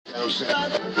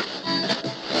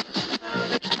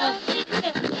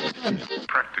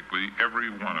Practically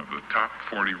every one of the top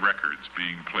 40 records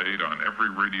being played on every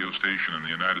radio station in the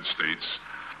United States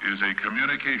is a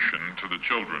communication to the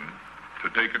children to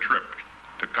take a trip,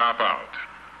 to cop out,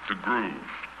 to groove.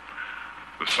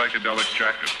 The psychedelic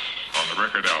jackets on the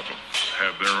record albums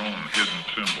have their own hidden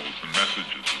symbols and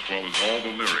messages, as well as all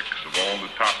the lyrics of all the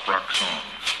top rock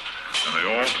songs. And they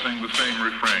all sing the same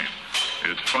refrain.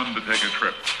 It's fun to take a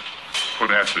trip. Put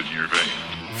acid in your veins.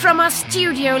 From our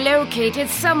studio located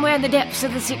somewhere in the depths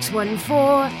of the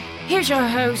 614, here's your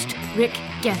host, Rick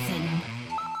Gethin.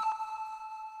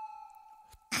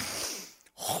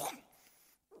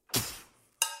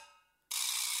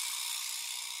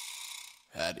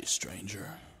 Howdy,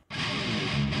 stranger.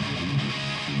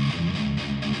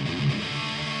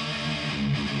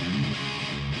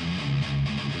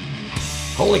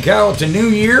 Holy cow, it's a new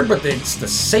year, but it's the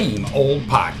same old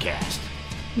podcast.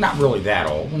 Not really that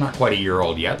old. We're not quite a year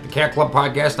old yet. The Cat Club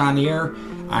Podcast on the air.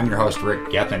 I'm your host,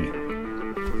 Rick Gethin.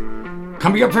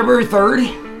 Coming up February 3rd,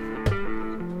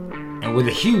 and with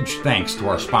a huge thanks to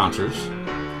our sponsors,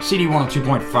 CD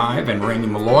 102.5 and Randy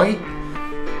Malloy,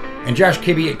 and Josh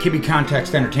Kibbe at Kibbe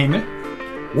Context Entertainment,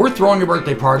 we're throwing a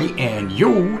birthday party, and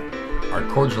you are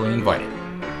cordially invited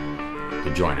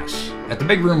to join us at the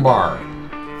Big Room Bar.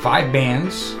 5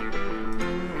 bands.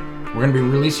 We're going to be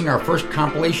releasing our first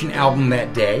compilation album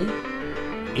that day.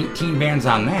 18 bands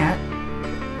on that.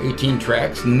 18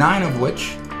 tracks, 9 of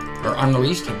which are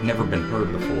unreleased, have never been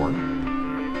heard before.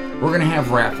 We're going to have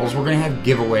raffles. We're going to have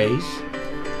giveaways.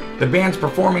 The bands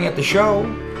performing at the show: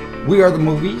 We Are the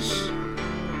Movies,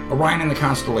 Orion and the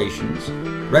Constellations,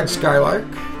 Red Skylark,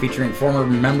 featuring former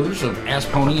members of Ass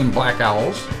Pony and Black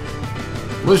Owls,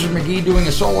 Lizard McGee doing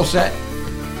a solo set,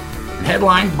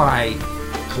 headlined by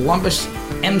Columbus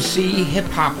MC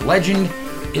hip-hop legend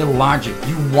Illogic.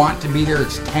 You want to be there.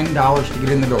 It's $10 to get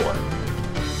in the door.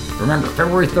 Remember,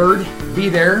 February 3rd, be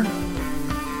there.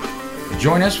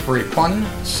 Join us for a fun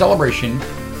celebration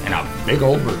and a big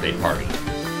old birthday party.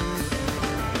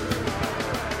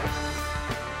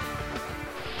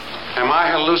 Am I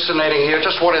hallucinating here?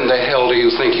 Just what in the hell do you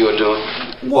think you are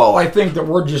doing? Well, I think that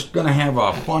we're just going to have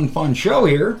a fun show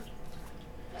here.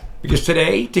 Because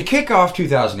today, to kick off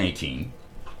 2018,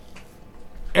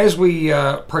 as we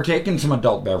partake in some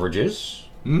adult beverages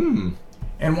and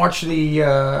watch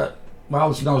the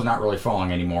snow's not really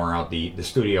falling anymore out the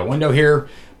studio window here,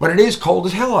 but it is cold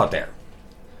as hell out there.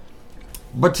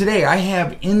 But today I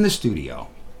have in the studio,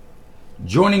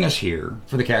 joining us here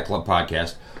for the Cat Club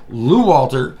Podcast, Lou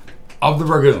Walter of the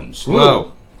Ragoons.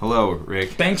 Hello. Hello,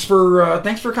 Rick. Thanks for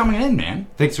coming in, man.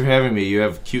 Thanks for having me. You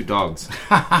have cute dogs.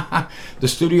 The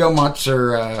studio mutts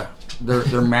are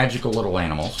they're magical little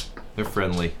animals. They're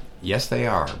friendly. Yes, they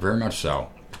are. Very much so.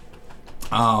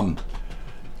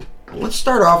 Let's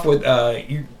start off with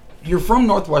you're from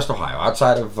Northwest Ohio,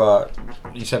 outside of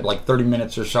you said like 30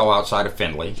 minutes or so outside of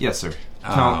Findlay. Yes, sir.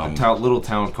 A little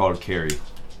town called Cary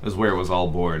is where it was all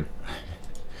born.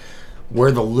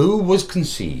 Where the Lou was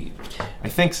conceived. I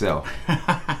think so.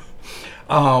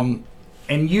 And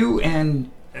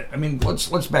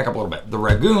let's back up a little bit. The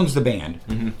Ragoons, the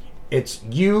band, it's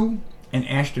you and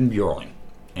Ashton Bjorling.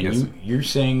 And yes. you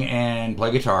sing and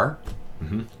play guitar,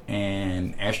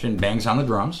 and Ashton bangs on the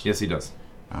drums. Yes, he does.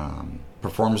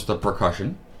 Performs the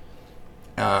percussion.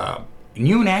 And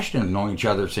you and Ashton have known each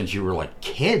other since you were like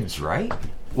kids, right?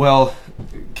 Well,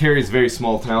 Cary's a very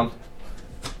small town.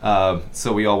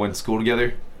 So we all went to school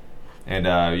together, and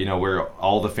where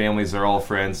all the families are all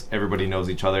friends. Everybody knows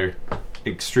each other.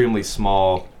 Extremely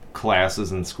small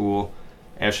classes in school.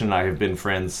 Ashton and I have been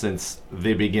friends since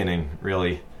the beginning,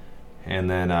 really.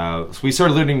 And then so we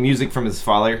started learning music from his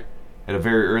father at a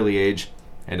very early age,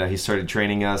 and he started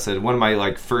training us. And one of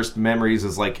my first memories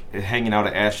is hanging out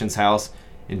at Ashton's house,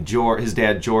 and his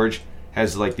dad George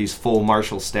has these full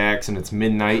Marshall stacks, and it's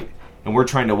midnight, and we're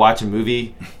trying to watch a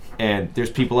movie. And there's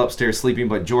people upstairs sleeping,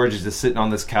 but George is just sitting on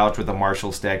this couch with a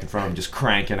Marshall stack in front of him, just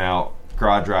cranking out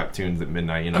garage rock tunes at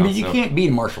midnight. You can't beat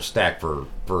a Marshall stack for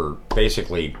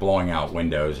basically blowing out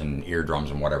windows and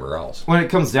eardrums and whatever else. When it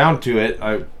comes down to it,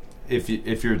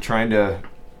 if you're trying to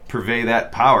purvey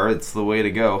that power, it's the way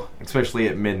to go, especially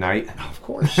at midnight. Of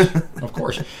course, of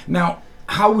course. Now,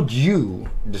 how would you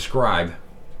describe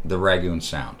the Ragoon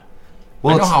sound?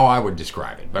 Well, I know how I would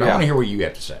describe it, but I want to hear what you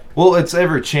have to say. Well, it's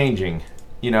ever changing.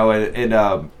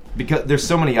 Because there's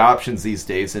so many options these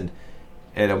days, and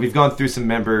we've gone through some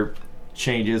member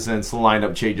changes and some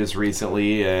lineup changes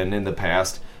recently and in the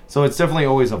past, so it's definitely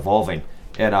always evolving.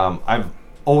 And I've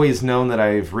always known that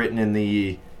I've written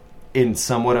in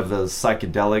somewhat of the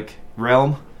psychedelic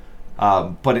realm.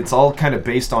 but it's all kind of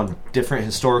based on different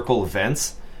historical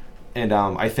events. And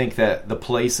I think that the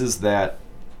places that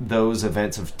those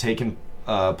events have taken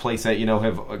place at,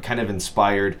 have kind of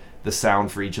inspired the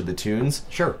sound for each of the tunes.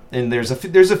 Sure. And there's a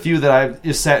few that I've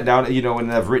just sat down,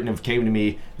 and I've written have came to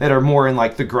me that are more in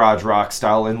like the garage rock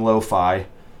style and lo-fi.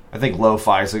 I think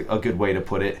lo-fi is a good way to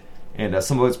put it. And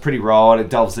some of it's pretty raw, and it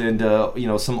delves into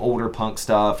some older punk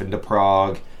stuff, into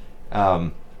prog.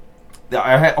 I've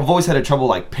always had a trouble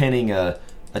like penning a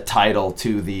title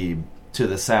to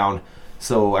the sound.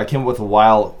 So I came up with one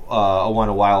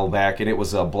a while back, and it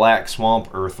was a Black Swamp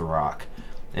Earth Rock.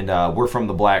 And we're from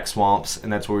the Black Swamps,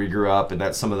 and that's where we grew up, and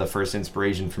that's some of the first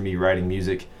inspiration for me writing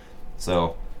music.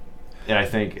 So, and I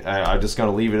think I'm just going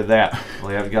to leave it at that.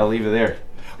 I've got to leave it there.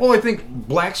 Well, I think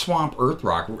Black Swamp Earth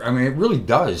Rock, I mean, it really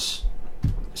does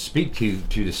speak to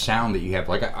the sound that you have.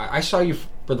 Like, I saw you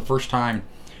for the first time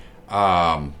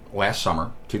last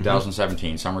summer,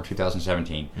 2017, summer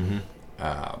 2017.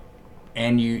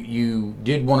 And you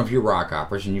did one of your rock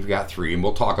operas, and you've got 3, and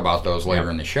we'll talk about those later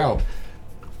in the show.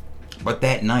 But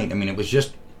that night, I mean, it was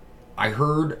just, I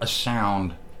heard a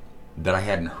sound that I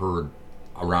hadn't heard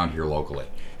around here locally.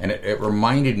 And it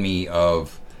reminded me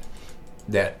of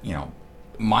that,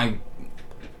 my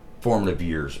formative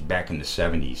years back in the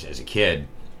 70s as a kid,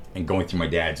 and going through my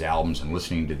dad's albums and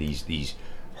listening to these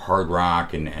hard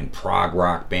rock and prog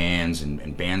rock bands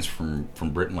and bands from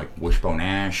Britain like Wishbone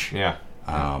Ash,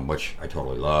 which I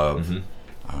totally love.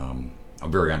 A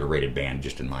very underrated band,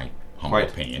 just in my humble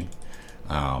opinion.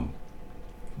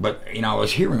 But, I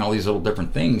was hearing all these little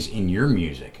different things in your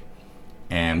music.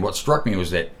 And what struck me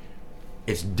was that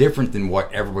it's different than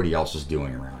what everybody else is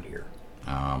doing around here.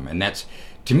 And that's,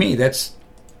 to me, that's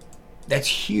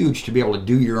huge, to be able to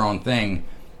do your own thing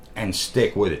and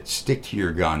stick with it. Stick to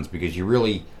your guns, because you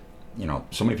really,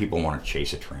 so many people want to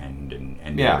chase a trend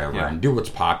and do whatever and do what's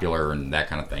popular and that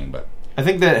kind of thing. But I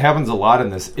think that happens a lot in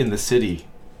the city,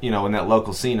 in that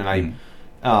local scene.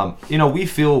 And we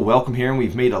feel welcome here, and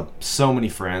we've made so many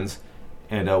friends,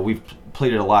 and we've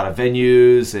played at a lot of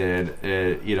venues, and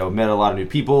met a lot of new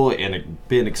people, and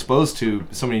been exposed to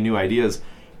so many new ideas.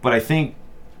 But I think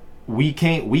we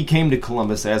came to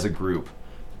Columbus as a group,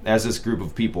 as this group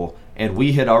of people, and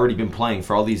we had already been playing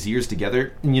for all these years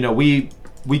together. And,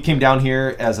 we came down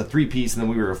here as a 3-piece, and then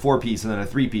we were a 4-piece, and then a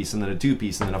 3-piece, and then a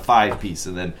 2-piece, and then a 5-piece,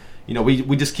 and then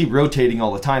we just keep rotating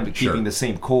all the time, but keeping the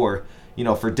same core.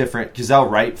 For different, because I'll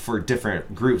write for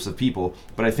different groups of people.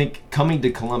 But I think coming to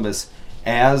Columbus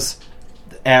as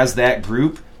that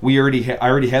group, I already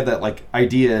had that like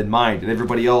idea in mind, and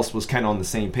everybody else was kind of on the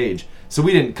same page. So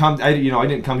we didn't come. I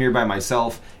didn't come here by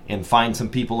myself and find some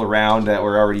people around that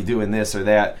were already doing this or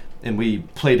that, and we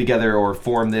play together or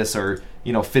form this or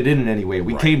fit in any way.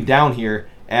 We came down here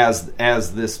as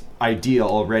this idea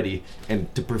already,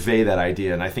 and to purvey that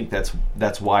idea. And I think that's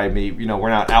why we're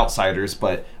not outsiders,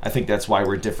 but I think that's why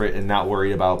we're different and not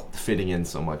worried about fitting in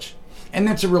so much. And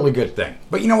that's a really good thing.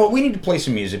 But you know what? We need to play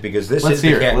some music, because this is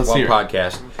the Cat Club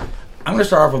podcast. I'm going to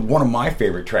start off with one of my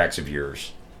favorite tracks of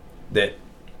yours that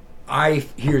I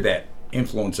hear that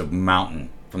influence of Mountain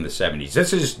from the 70s.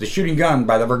 This is The Shooting Gun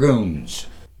by the Ragoons.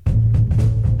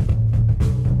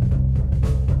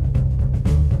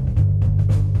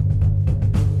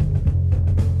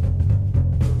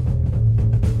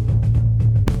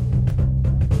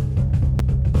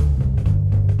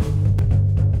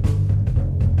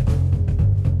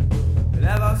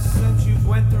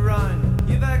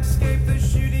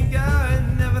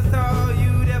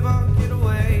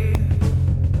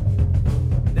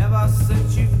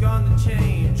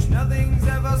 Nothing's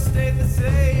ever stayed the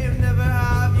same, never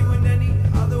have you in any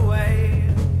other way.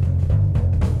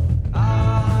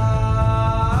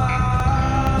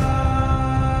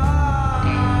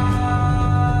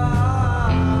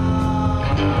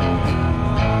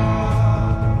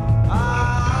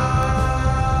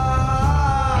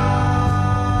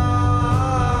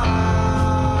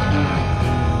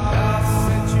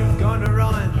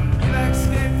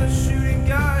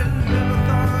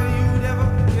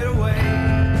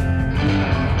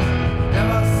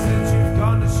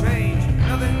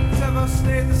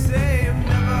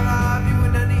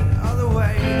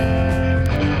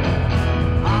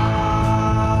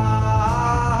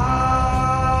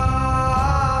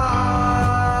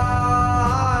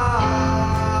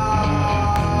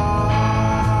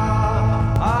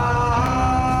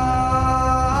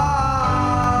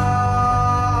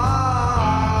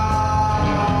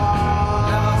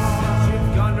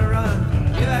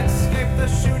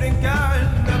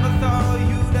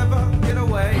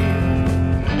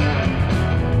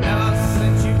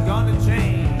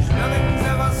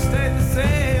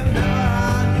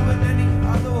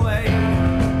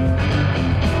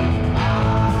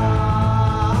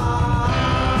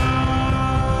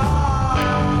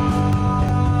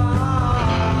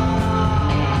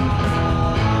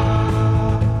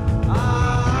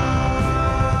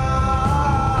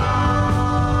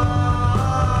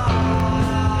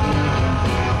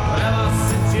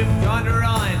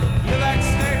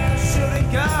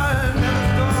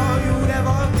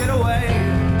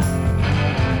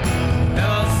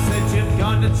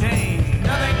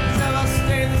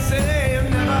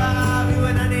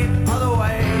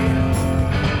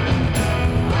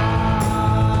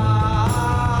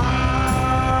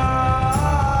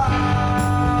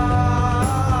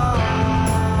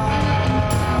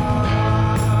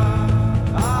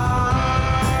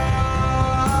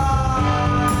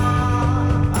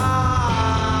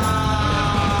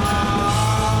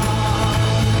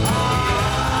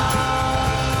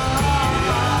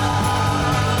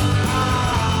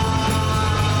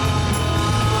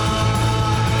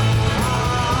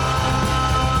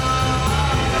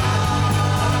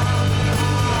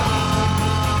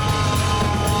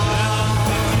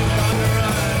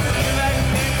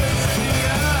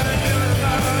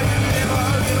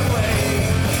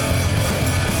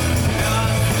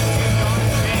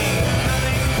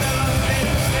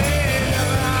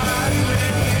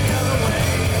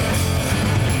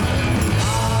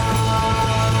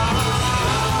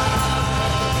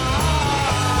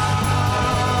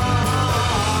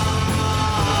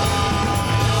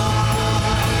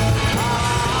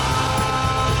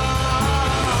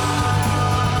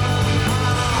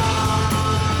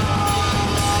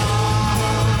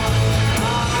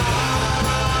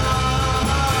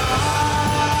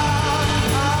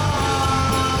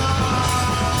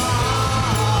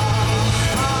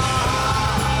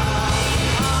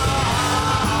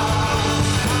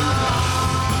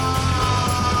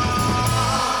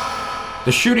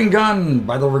 The Shooting Gun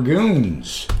by the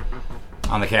Ragoons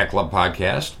on the Cat Club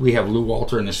podcast. We have Lou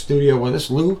Walter in the studio with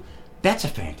us. Lou, that's a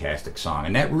fantastic song,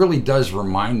 and that really does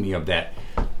remind me of that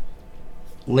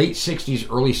late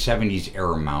 60s, early 70s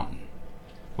era Mountain.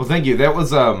 Well, thank you. That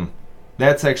was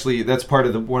that's part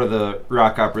of one of the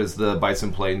rock operas, the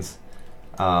Bison Plains.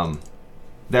 That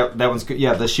one's good.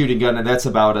 Yeah, The Shooting Gun, and that's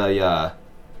about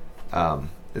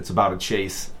it's about a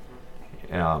chase.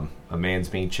 A man's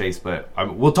being chased, but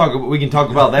we can talk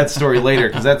about that story later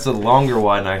because that's a longer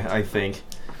one, I think.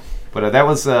 But that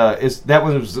was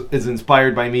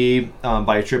inspired by me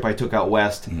by a trip I took out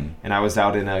west, and I was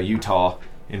out in Utah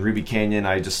in Ruby Canyon.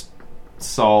 I just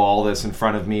saw all this in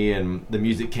front of me, and the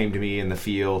music came to me in the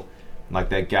feel, like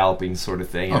that galloping sort of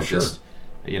thing. Oh, sure. Just,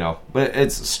 but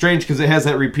it's strange because it has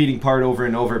that repeating part over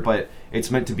and over, but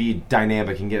it's meant to be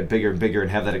dynamic and get bigger and bigger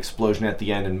and have that explosion at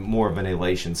the end and more of an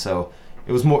elation. So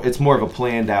it's more of a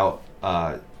planned out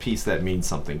piece that means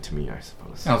something to me, I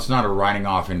suppose. Now, it's not a riding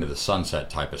off into the sunset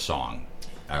type of song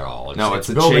at all. It's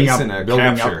a building chase up, and a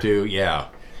building capture.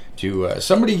 up to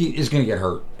somebody is going to get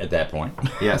hurt at that point.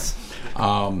 Yes.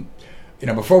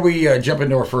 Before we jump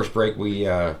into our first break,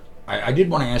 I did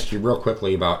want to ask you real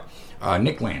quickly about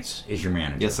Nick Lance is your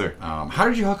manager. Yes, sir. How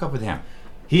did you hook up with him?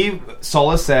 He saw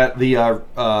us at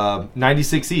the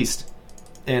 96 East.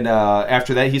 And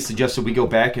after that, he suggested we go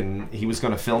back, and he was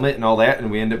going to film it and all that,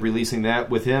 and we ended up releasing that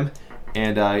with him.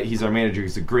 And he's our manager.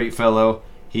 He's a great fellow.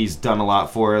 He's done a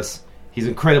lot for us. He's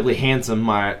incredibly handsome,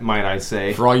 might I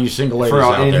say. For all you single ladies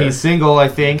out there. And he's single, I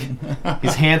think.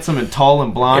 He's handsome and tall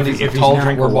and blonde. He's a tall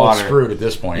drink of water. We're both screwed at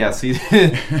this point. Yes,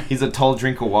 he's a tall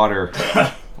drink of water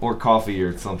or coffee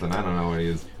or something. I don't know what he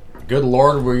is. Good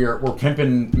Lord, we're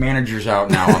pimping managers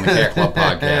out now on the Cat Club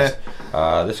podcast.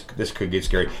 This could get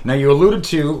scary. Now, you alluded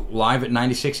to Live at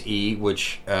 96E,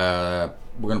 which we're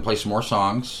going to play some more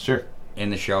songs in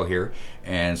the show here,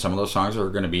 and some of those songs are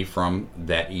going to be from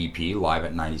that EP, Live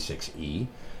at 96E.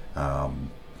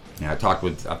 I've talked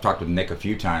with Nick a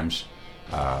few times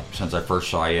since I first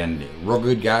saw you, and real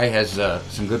good guy, has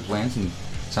some good plans, and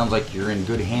sounds like you're in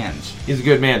good hands. He's a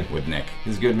good man. With Nick.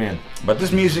 He's a good man. But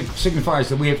this music signifies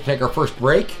that we have to take our first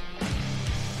break.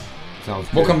 Sounds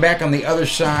good. We'll come back on the other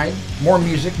side. More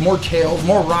music, more tales,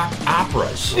 more rock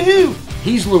operas. Woo-hoo!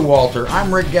 He's Lou Walter.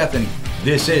 I'm Rick Gethin.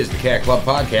 This is the Cat Club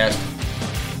Podcast.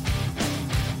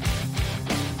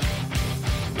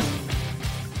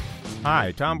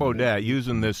 Hi, Tom Bodette,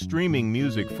 using this streaming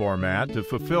music format to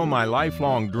fulfill my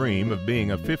lifelong dream of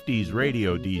being a 50s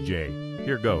radio DJ.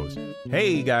 Here goes.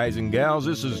 Hey, guys and gals,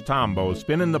 this is Tombo,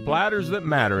 spinning the platters that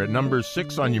matter at number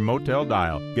 6 on your motel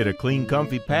dial. Get a clean,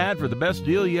 comfy pad for the best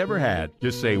deal you ever had.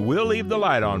 Just say, we'll leave the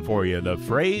light on for you, the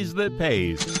phrase that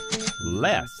pays.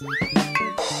 Less.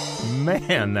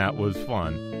 Man, that was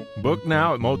fun. Book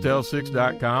now at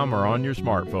motel6.com or on your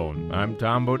smartphone. I'm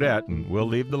Tom Bodette, and we'll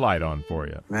leave the light on for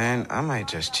you. Man, I might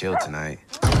just chill tonight.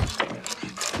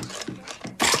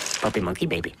 Puppy monkey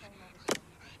baby.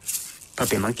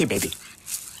 Puppy monkey baby.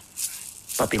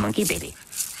 Puppy monkey baby.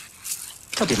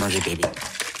 Puppy monkey baby.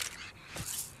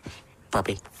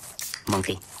 Puppy monkey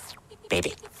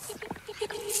baby.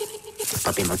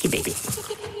 Puppy monkey baby.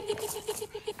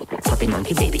 Puppy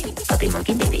monkey baby. Puppy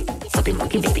monkey baby. Puppy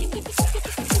monkey baby.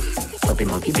 Puppy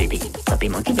monkey baby. Puppy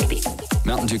monkey baby.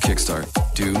 Mountain Dew Kickstart.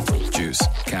 Dew, juice,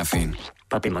 caffeine.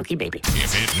 Puppy monkey baby.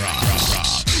 If it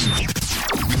rocks,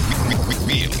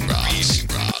 really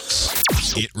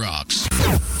rocks. It rocks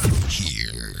here.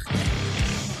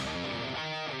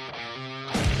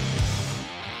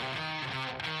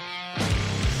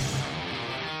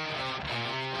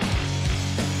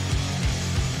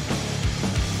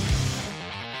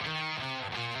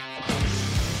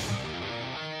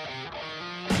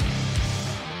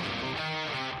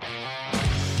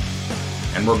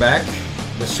 And we're back.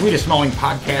 The sweetest smelling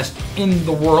podcast in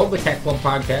the world, the Cat Club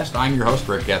Podcast. I'm your host,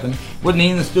 Rick Gethin. With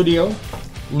me in the studio,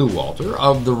 Lou Walter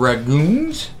of the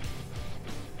Ragoons.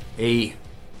 A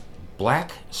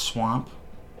black swamp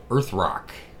earth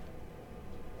rock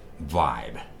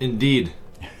vibe. Indeed.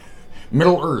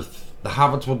 Middle Earth. The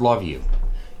hobbits would love you.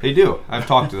 They do. I've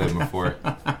talked to them before.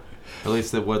 At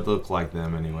least it would look like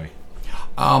them anyway.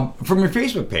 From your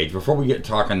Facebook page, before we get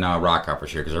talking rock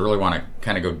operas here, because I really want to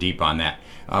kind of go deep on that.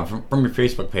 From your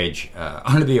Facebook page,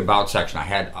 under the About section,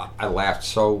 I laughed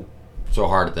so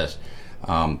hard at this.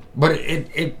 But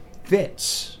it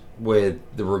fits with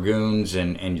the Ragoons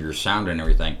and your sound and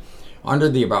everything. Under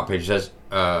the About page, it says,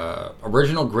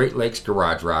 original Great Lakes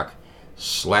garage rock,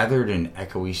 slathered in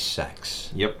echoey sex.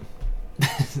 Yep.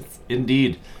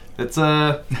 Indeed. That's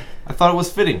I thought it was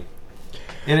fitting.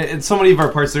 And in so many of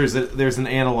our parts, there's an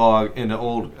analog in an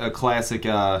old classic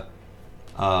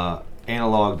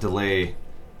analog delay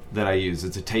that I use.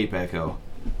 It's a tape echo.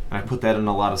 And I put that in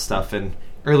a lot of stuff. And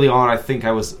early on, I think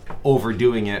I was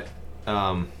overdoing it,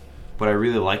 but I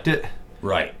really liked it.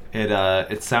 Right.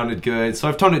 It sounded good. So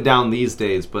I've toned it down these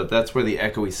days, but that's where the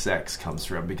echoey sex comes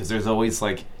from, because there's always,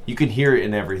 like, you can hear it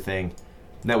in everything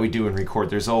that we do and record.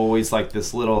 There's always, like,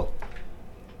 this little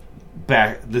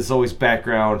there's always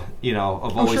background,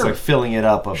 of always sure. like filling it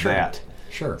up of Sure. that.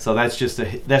 Sure. So that's just a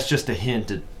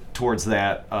hint towards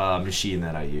that machine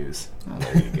that I use. Oh,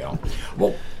 there you go.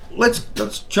 Well, let's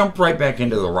jump right back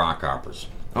into the rock operas.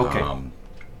 Okay.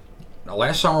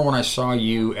 Last summer when I saw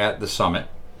you at the Summit,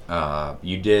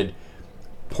 you did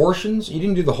portions. You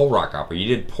didn't do the whole rock opera.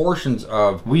 You did portions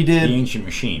of the Ancient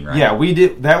Machine, right? Yeah, we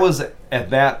did. That was at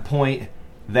that point.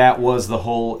 That was the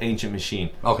whole Ancient Machine.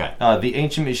 Okay. The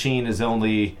Ancient Machine is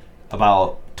only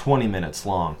about 20 minutes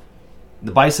long.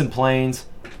 The Bison Plains,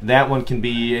 that one can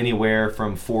be anywhere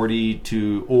from 40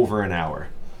 to over an hour.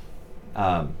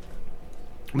 But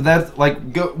that's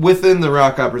within the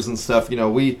rock operas and stuff.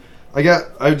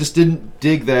 I just didn't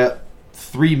dig that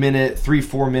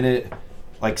 4 minute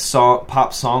like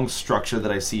pop song structure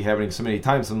that I see happening so many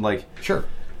times. I'm like, sure.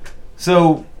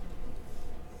 So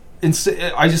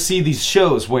I just see these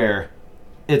shows where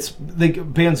the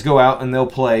bands go out and they'll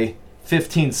play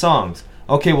 15 songs.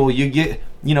 Okay, well you get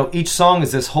each song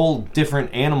is this whole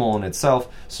different animal in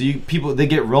itself. So they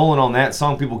get rolling on that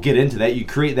song. People get into that. You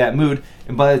create that mood,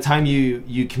 and by the time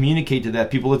you communicate to that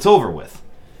people, it's over with.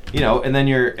 And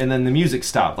then the music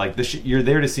stopped. Like you're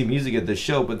there to see music at the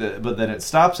show, but then it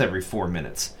stops every 4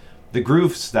 minutes. The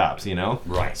groove stops,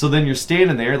 Right. So then you're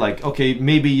standing there like, okay,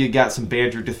 maybe you got some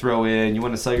banter to throw in. You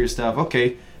want to sell your stuff,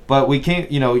 okay, but we can't.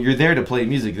 You're there to play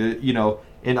music,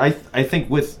 And I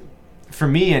think for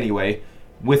me anyway,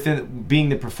 within being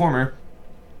the performer,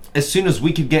 as soon as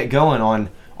we could get going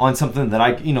on something that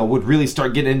I would really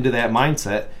start getting into that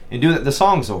mindset and do that, the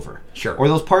song's over. Sure. Or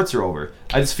those parts are over.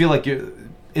 I just feel like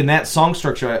in that song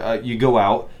structure, you go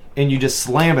out and you just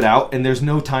slam it out, and there's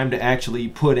no time to actually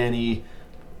put any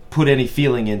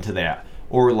feeling into that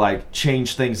or like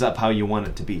change things up how you want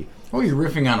it to be. Oh, you're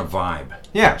riffing on a vibe.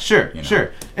 Yeah, sure,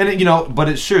 sure. And but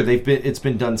it's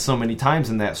been done so many times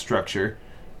in that structure,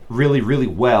 really, really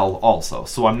well. Also,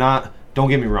 so I'm not. Don't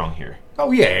get me wrong here.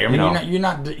 Oh yeah, I mean you're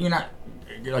not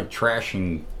like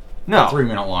trashing a 3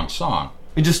 minute long song.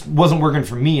 It just wasn't working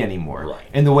for me anymore. Right.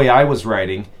 And the way I was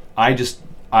writing,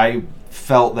 I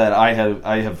felt that I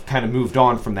have kind of moved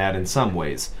on from that in some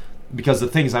ways, because the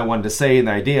things I wanted to say and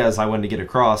the ideas I wanted to get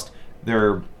across,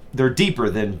 they're deeper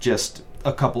than just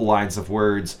a couple lines of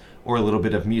words or a little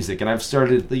bit of music. And I've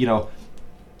started,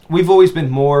 we've always been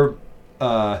more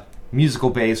musical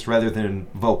based rather than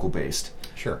vocal based.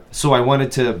 Sure. So I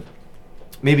wanted to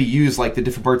maybe use like the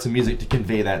different parts of music to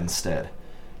convey that instead.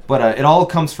 But it all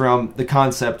comes from the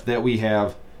concept that we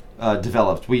have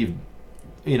developed. We've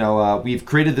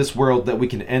created this world that we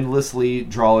can endlessly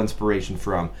draw inspiration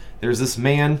from. There's this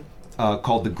man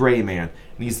called the Gray Man,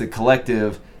 and he's the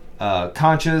collective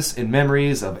conscious and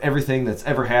memories of everything that's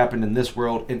ever happened in this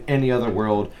world and any other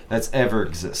world that's ever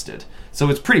existed. So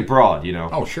it's pretty broad,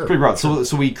 Oh, sure. Pretty broad. Sure.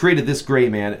 So we created this Gray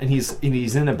Man, and he's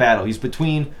in a battle. He's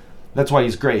between. That's why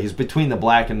he's gray. He's between the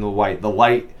black and the white, the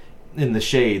light and the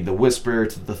shade, the whisper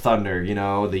to the thunder,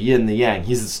 the yin, the yang.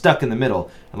 He's stuck in the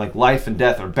middle, and like life and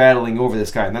death are battling over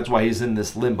this guy, and that's why he's in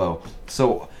this limbo.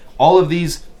 So all of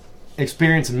these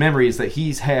experience and memories that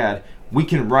he's had, we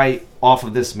can write off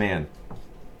of this man.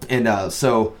 And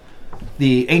so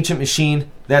the Ancient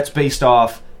Machine, that's based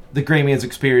off the Gray Man's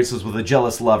experiences with a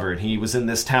jealous lover, and he was in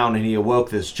this town, and he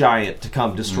awoke this giant to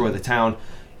come destroy the town.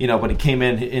 When he came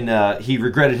in, and he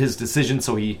regretted his decision,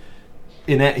 so he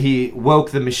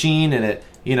woke the machine, and it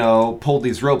pulled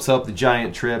these ropes up. The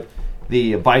giant trip.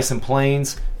 The Bison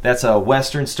Plains, that's a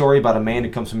Western story about a man who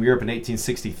comes from Europe in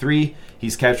 1863.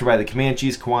 He's captured by the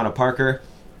Comanches, Kawana Parker,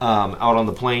 out on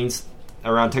the plains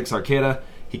around Texarkana.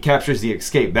 He captures the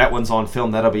escape. That one's on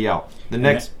film. That'll be out.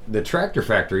 The Tractor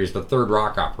Factory is the third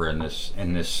rock opera in this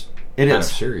kind of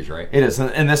series, right? It is,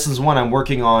 and this is one I'm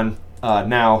working on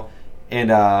now. And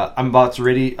I'm about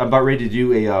ready to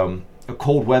do a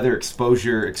cold weather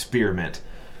exposure experiment.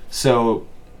 So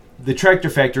the Tractor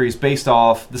Factory is based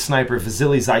off the sniper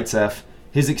Vasily Zaitsev,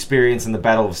 his experience in the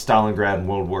Battle of Stalingrad in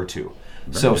World War II.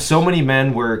 So many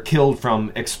men were killed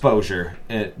from exposure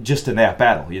just in that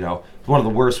battle. It's one of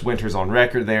the worst winters on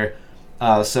record there.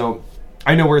 So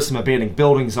I know where some abandoned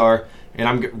buildings are, and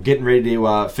I'm getting ready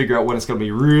to figure out when it's going to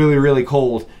be really, really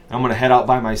cold. And I'm going to head out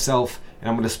by myself, and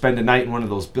I'm going to spend a night in one of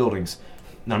those buildings.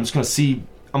 And I'm just going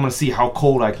to see how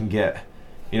cold I can get.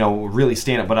 really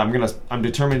stand up. But I'm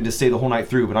determined to stay the whole night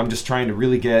through. But I'm just trying to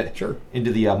really get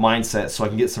into the mindset so I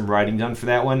can get some writing done for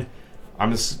that one.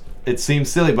 It seems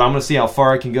silly, but I'm going to see how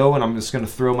far I can go, and I'm just going to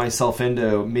throw myself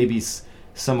into maybe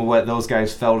some of what those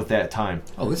guys felt at that time.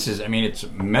 Oh, it's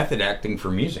method acting for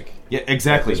music. Yeah,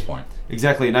 exactly. At this point.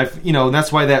 Exactly, and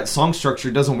that's why that song structure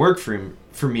doesn't work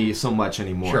for me so much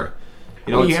anymore. Sure.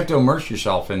 You have to immerse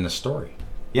yourself in the story.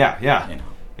 Yeah.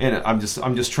 And I'm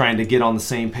just trying to get on the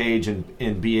same page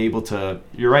and be able to.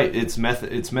 You're right. It's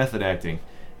method acting.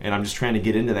 And I'm just trying to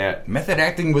get into that. Method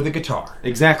acting with a guitar.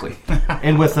 Exactly.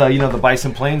 And with, the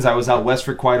Bison Plains, I was out west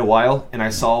for quite a while, and I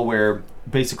saw where,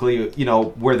 basically,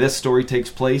 where this story takes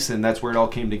place, and that's where it all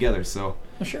came together. So,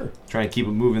 sure. Trying to keep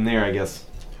it moving there, I guess.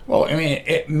 Well,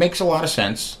 it makes a lot of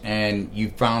sense, and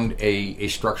you found a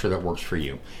structure that works for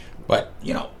you. But,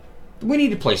 we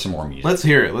need to play some more music. Let's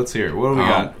hear it. What do we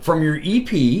got? From your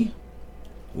EP,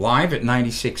 Live at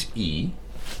 96E,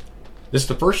 this is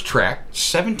the first track,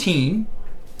 17...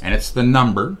 And it's the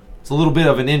number. It's a little bit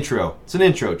of an intro. It's an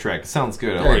intro track. It sounds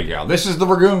good. There you go. This is the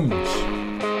Ragoons.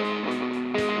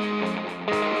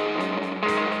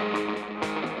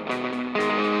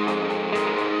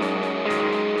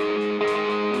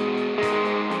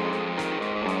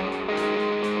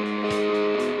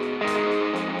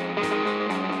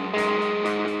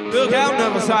 Look how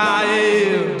nervous I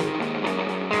am.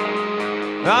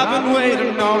 I've been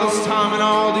waiting all this time and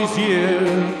all these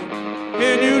years.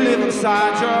 Can you live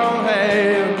inside your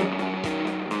head?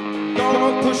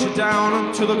 Gonna push it down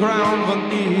into the ground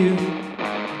beneath.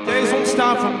 Days won't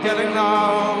stop from getting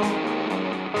long.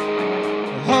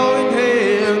 Holding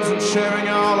hands and sharing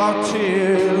all our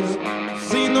tears.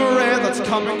 Seen the red that's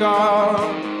coming on.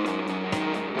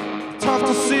 Tough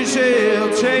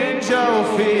decision, change your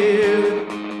fear.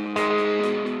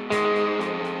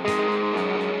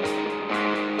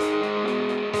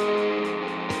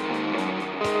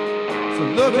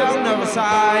 Look how nervous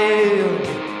I am.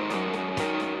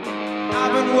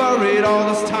 I've been worried all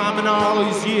this time and all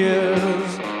these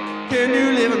years. Can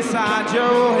you live inside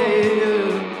your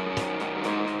head?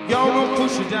 Gonna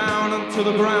push you down into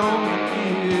the ground.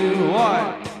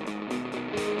 What?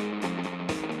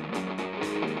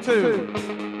 2,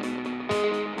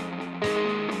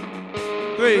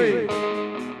 3,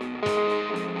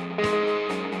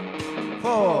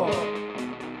 4,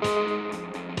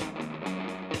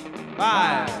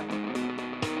 5,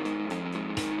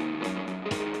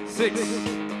 6,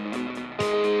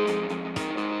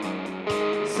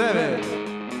 7,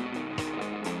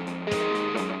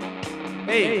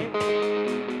 8,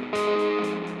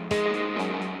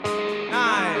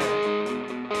 9,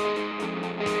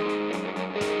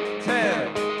 10,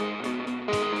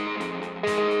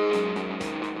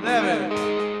 11,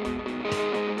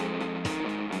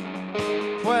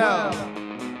 12,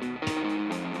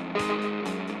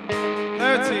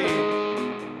 13,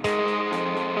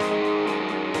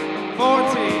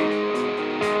 14,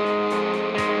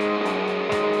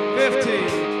 15,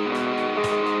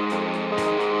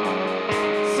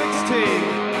 16,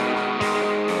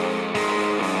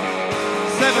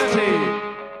 17.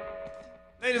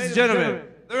 Ladies and gentlemen,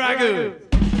 the Ragoons.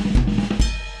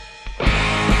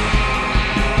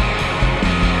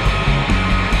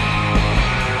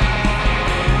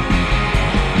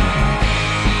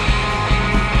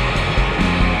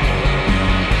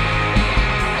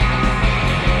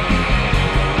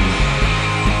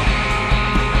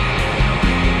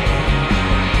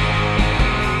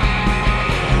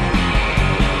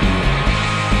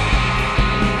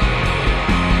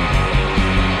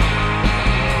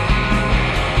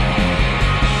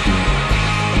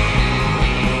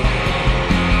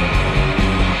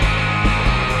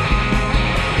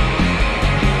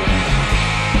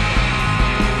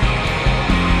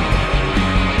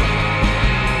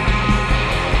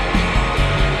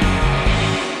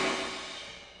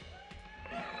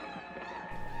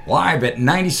 Live at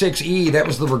 96E, that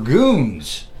was the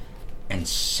Ragoons. And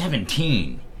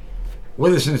 17.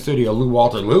 With us in the studio, Lou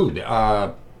Walter. Lou,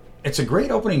 it's a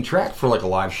great opening track for like a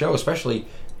live show, especially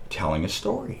telling a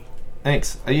story.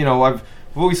 Thanks. I've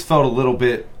always felt a little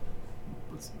bit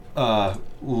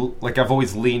like I've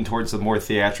always leaned towards the more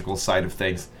theatrical side of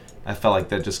things. I felt like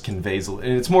that just conveys, and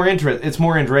it's more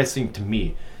interesting to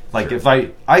me. Like, sure.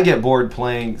 If I get bored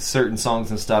playing certain songs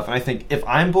and stuff, and I think, if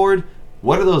I'm bored,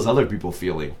 what are those other people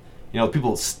feeling?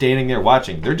 People standing there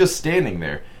watching. They're just standing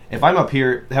there. If I'm up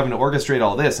here having to orchestrate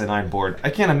all this and I'm bored, I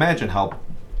can't imagine how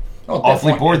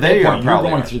awfully bored they are. You're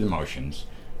going through the motions.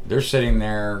 They're sitting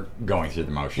there going through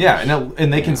the motions. Yeah,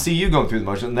 and they can see you going through the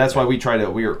motions, and that's why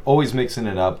we are always mixing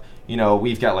it up.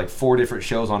 We've got like 4 different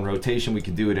shows on rotation. We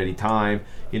can do it any time.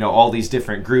 All these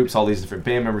different groups, all these different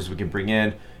band members we can bring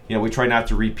in. We try not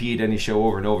to repeat any show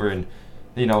over and over, and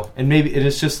and maybe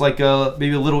it's just like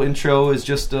maybe a little intro is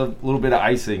just a little bit of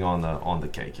icing on the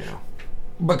cake.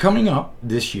 But coming up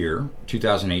this year,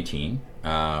 2018,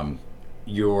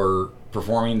 you're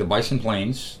performing the Bison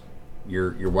Plains,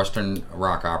 your Western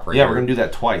rock opera. Yeah, we're going to do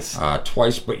that twice.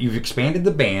 But you've expanded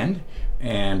the band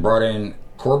and brought in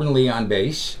Corbin Lee on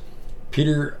bass,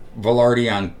 Peter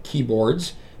Velarde on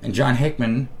keyboards, and John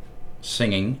Hickman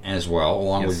singing as well,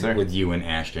 along with you and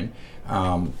Ashton.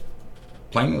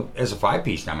 Playing as a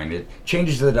 5-piece now, it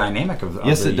changes the dynamic of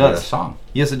the song.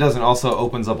 Yes, it does, and also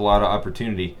opens up a lot of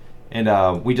opportunity.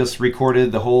 And we just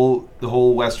recorded the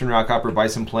whole Western rock opera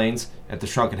Bison Plains at the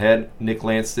Shrunken Head. Nick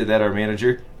Lance did that, our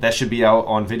manager. That should be out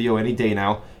on video any day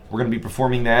now. We're going to be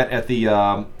performing that at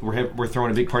the. We're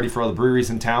throwing a big party for all the breweries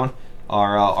in town.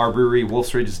 Our brewery,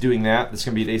 Wolf's Ridge, is doing that. It's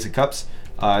going to be at Ace of Cups.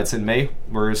 It's in May.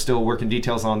 We're still working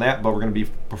details on that, but we're going to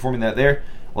be performing that there.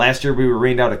 Last year we were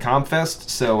rained out of Comfest,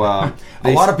 so a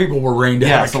lot of people were rained out.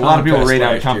 Yeah, of so a lot of people were rained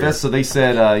out of Comfest. Comfest. So they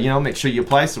said, make sure you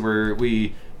apply. So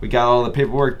we got all the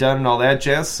paperwork done and all that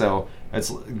jazz. So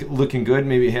it's looking good.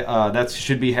 Maybe that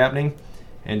should be happening.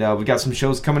 And we got some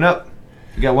shows coming up.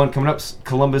 We got one coming up.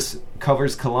 Columbus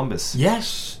covers Columbus.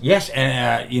 Yes,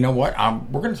 and you know what?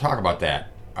 We're going to talk about that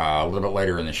a little bit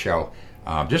later in the show,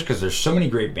 just because there's so many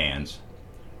great bands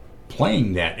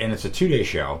playing that, and it's a 2-day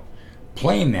show.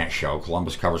 Playing that show,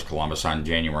 Columbus Covers Columbus, on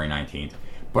January 19th,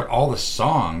 but all the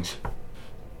songs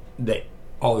that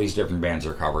all these different bands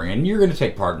are covering, and you're going to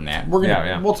take part in that.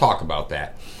 We'll talk about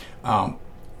that.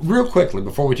 Real quickly,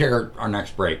 before we take our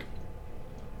next break,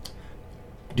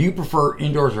 do you prefer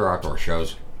indoors or outdoor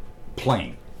shows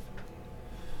playing?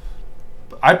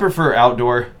 I prefer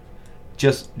outdoor,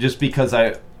 just because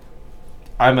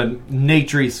I'm a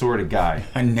naturey sort of guy.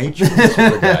 A naturey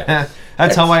sort of guy.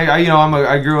 That's how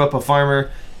I grew up a farmer,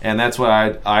 and that's what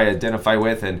I identify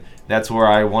with, and that's where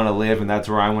I want to live, and that's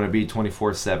where I want to be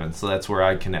 24/7. So that's where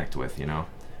I connect with,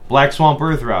 Black Swamp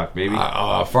Earth Rock, baby.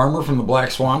 A farmer from the Black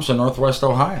Swamps of Northwest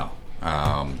Ohio.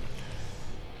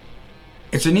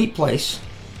 It's a neat place.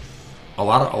 A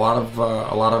lot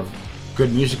of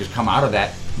good music has come out of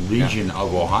that region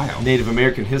of Ohio. Native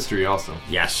American history also.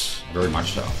 Yes, very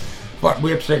much so. But we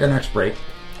have to take our next break.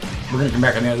 We're going to come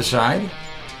back on the other side,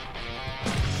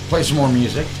 play some more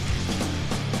music,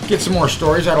 get some more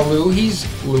stories out of Lou. He's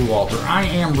Lou Walter. I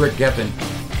am Rick Gethin.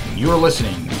 You're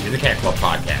listening to the Cat Club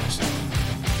Podcast.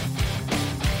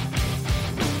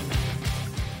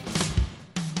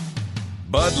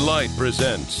 Bud Light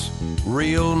presents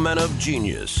Real Men of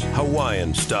Genius,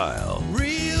 Hawaiian style.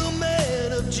 Real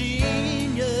Men of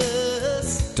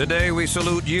Genius. Today we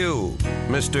salute you,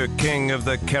 Mr. King of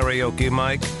the Karaoke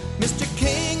Mic. Mr.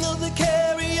 King of the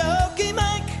Karaoke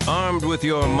Mic. Armed with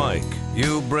your mic,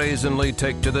 you brazenly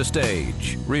take to the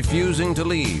stage, refusing to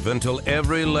leave until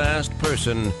every last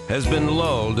person has been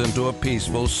lulled into a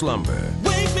peaceful slumber.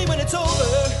 Wake me when it's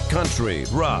over. Country,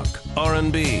 rock,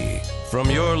 R&B. From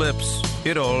your lips,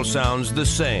 it all sounds the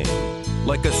same,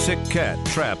 like a sick cat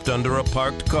trapped under a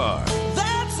parked car.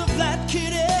 That's a flat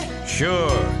kitty. Sure,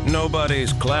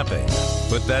 nobody's clapping,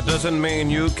 but that doesn't mean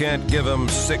you can't give them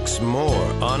 6 more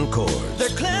encores. They're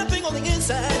clapping on the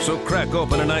inside. So crack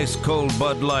open an ice cold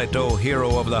Bud Light, oh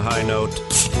hero of the high note.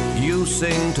 You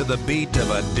sing to the beat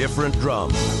of a different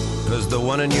drum, cause the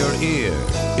one in your ear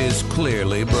is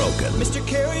clearly broken. Mr.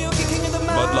 Karaoke King of the Mic.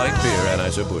 Bud Light Beer,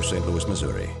 Anheuser-Busch, St. Louis,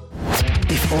 Missouri.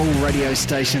 If all radio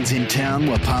stations in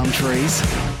town were palm trees,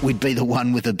 we'd be the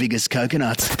one with the biggest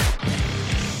coconuts.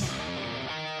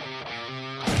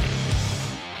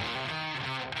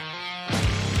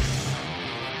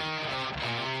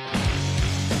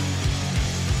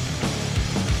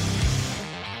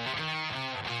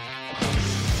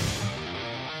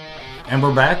 And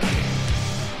we're back.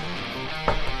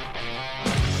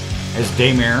 As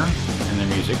Daymare and the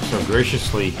music so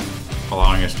graciously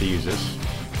allowing us to use this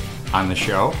on the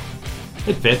show.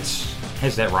 It fits,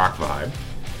 has that rock vibe.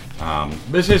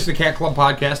 This is the Cat Club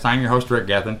Podcast. I'm your host, Rick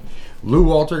Gethin. Lou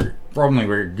Walter from the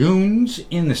Ragoons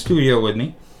in the studio with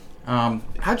me.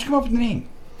 How'd you come up with the name?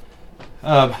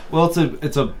 Well,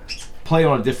 it's a play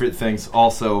on different things.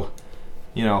 Also,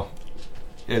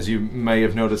 as you may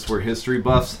have noticed, we're history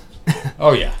buffs.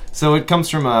 Oh, yeah. So it comes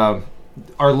from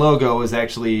our logo is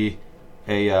actually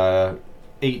a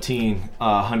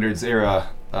 1800s era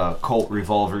Colt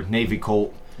revolver, Navy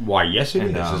Colt. Why, yes, it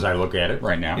is, as I look at it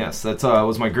right now. Yes, that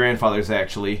was my grandfather's,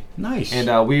 actually. Nice.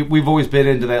 And we've always been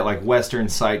into that, like, Western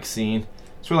psych scene.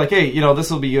 So we're like, hey,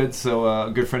 this will be good. So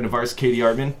a good friend of ours, Katie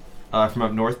Artman, from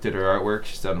up north, did our artwork.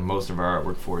 She's done most of our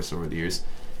artwork for us over the years.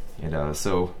 And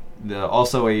also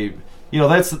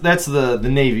that's the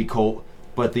Navy Colt,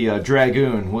 but the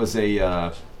Dragoon was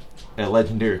a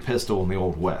legendary pistol in the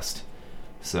Old West.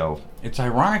 So it's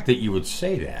ironic that you would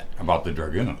say that about the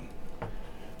Dragoon,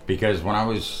 because when I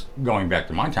was going back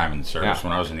to my time in the service,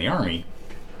 when I was in the Army,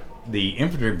 the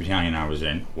infantry battalion I was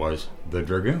in was the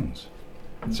Dragoons.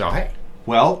 So hey,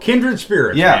 well, kindred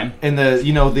spirits, man. And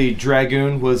the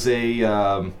Dragoon was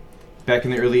a back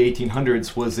in the early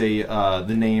 1800s was the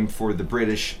name for the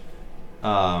British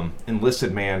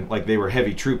enlisted man, like they were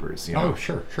heavy troopers. Oh,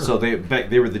 sure. So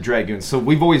they were the Dragoons. So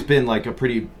we've always been like a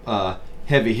pretty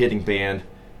heavy hitting band.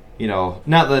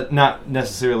 Not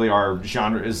necessarily our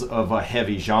genre is of a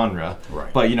heavy genre,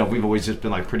 right? But we've always just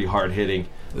been like pretty hard hitting.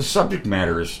 The subject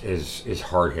matter is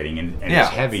hard hitting and it's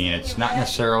heavy, and it's not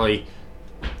necessarily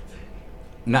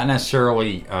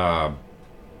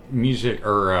music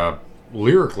or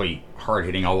lyrically hard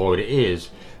hitting, although it is.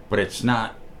 But it's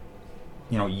not.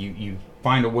 You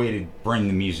find a way to bring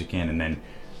the music in, and then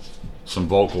some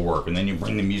vocal work, and then you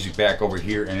bring the music back over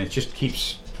here, and it just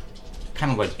keeps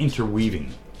kind of like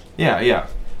interweaving. Yeah.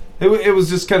 It was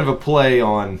just kind of a play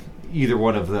on either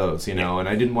one of those, and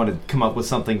I didn't want to come up with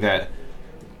something that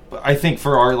I think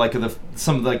for our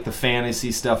some of the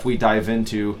fantasy stuff we dive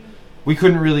into, we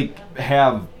couldn't really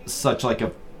have such like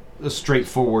a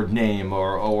straightforward name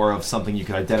or of something you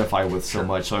could identify with so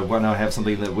much. So I want to have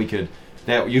something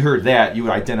that you heard that you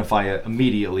would identify it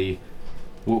immediately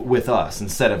with us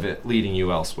instead of it leading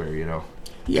you elsewhere,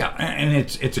 Yeah, and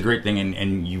it's a great thing,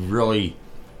 and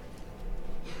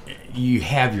you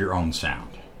have your own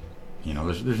sound.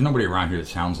 There's nobody around here that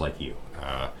sounds like you,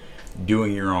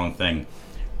 doing your own thing.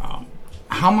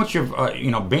 How much of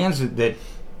bands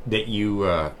that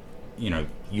you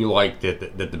you like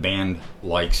that the band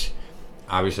likes?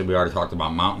 Obviously, we already talked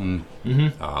about Mountain,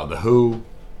 The Who,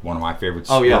 one of my favorites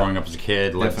growing up as a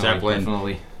kid. Led Zeppelin,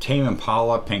 definitely. Tame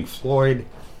Impala, Pink Floyd,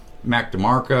 Mac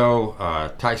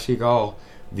DeMarco, Ty Segall,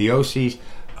 the OCs.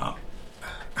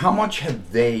 How much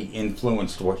have they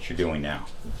influenced what you're doing now?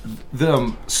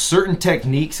 Certain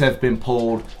techniques have been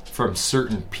pulled from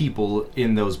certain people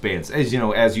in those bands, as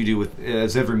you do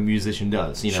as every musician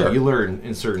does. Sure. You learn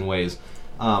in certain ways.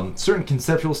 Certain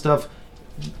conceptual stuff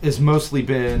has mostly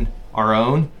been our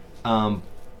own,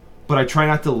 but I try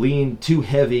not to lean too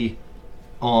heavy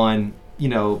on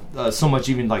so much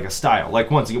even like a style. Like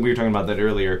once again, we were talking about that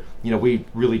earlier. We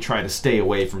really try to stay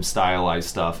away from stylized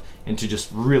stuff and to just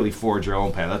really forge our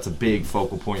own path. That's a big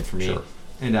focal point for me. Sure.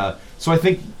 And so I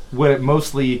think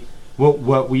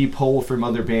what we pull from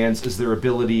other bands is their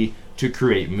ability to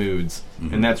create moods,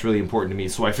 and that's really important to me.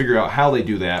 So I figure out how they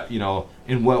do that.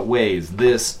 In what ways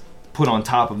this put on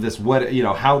top of this. What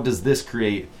how does this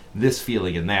create this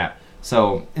feeling and that?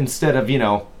 So instead of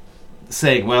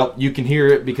saying, well, you can hear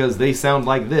it because they sound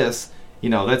like this. I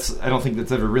don't think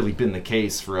that's ever really been the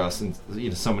case for us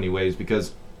in so many ways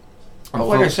because.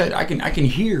 Like I said, I can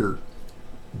hear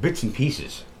bits and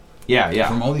pieces. Yeah.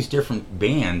 From all these different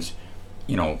bands,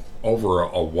 over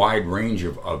a wide range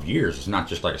of years. It's not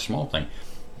just like a small thing,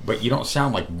 but you don't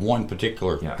sound like one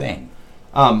particular thing.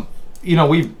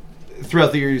 We've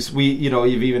throughout the years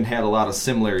you've even had a lot of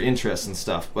similar interests and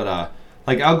stuff, but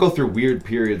I'll go through weird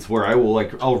periods where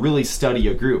I'll really study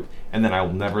a group and then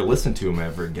I'll never listen to them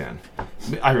ever again.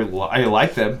 I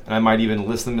like them and I might even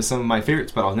listen to some of my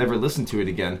favorites, but I'll never listen to it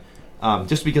again.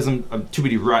 Just because I'm too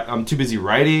busy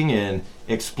writing and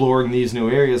exploring these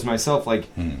new areas myself. I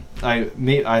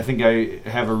think I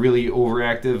have a really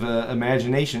overactive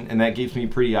imagination, and that keeps me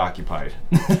pretty occupied.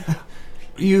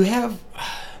 You have,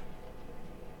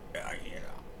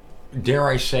 dare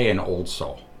I say, an old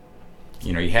soul.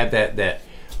 You had that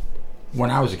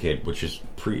when I was a kid, which is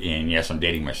and yes, I'm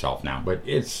dating myself now, but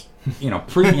it's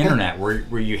pre-internet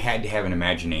where you had to have an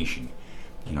imagination.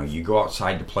 You go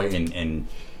outside to play and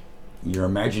your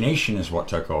imagination is what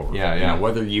took over. Yeah.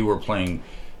 Whether you were playing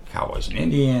Cowboys and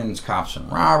Indians, Cops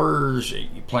and Robbers,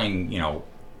 you playing,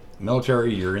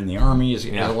 military, you're in the Army as a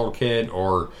little kid,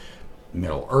 or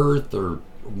Middle Earth, or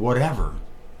whatever.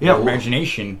 Yeah, your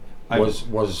imagination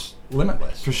was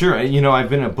limitless. For sure. I've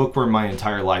been a bookworm my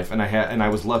entire life, and I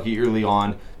was lucky early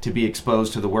on to be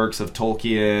exposed to the works of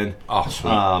Tolkien. Oh,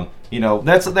 sweet.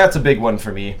 That's a big one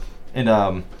for me. And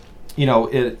the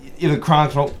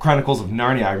Chronicles of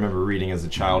Narnia I remember reading as a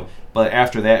child, but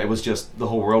after that it was just the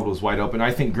whole world was wide open.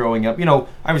 I think growing up,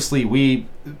 obviously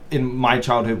in my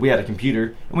childhood we had a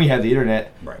computer and we had the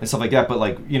internet and stuff like that,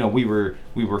 but we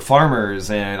were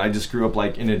farmers, and I just grew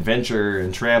up in adventure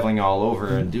and traveling all over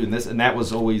and doing this, and that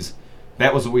was always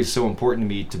that was always so important to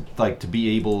me, to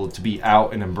be able to be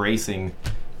out and embracing,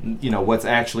 what's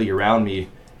actually around me.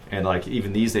 And like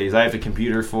even these days, I have a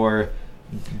computer for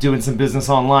doing some business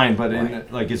online, but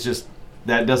it's just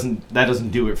that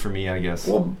doesn't do it for me, I guess.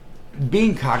 Well,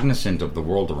 being cognizant of the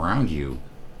world around you,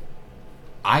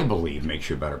 I believe, makes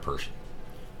you a better person.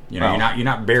 You're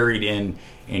not buried in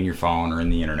your phone or in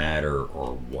the internet or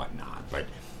whatnot, but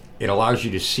it allows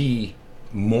you to see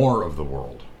more of the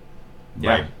world.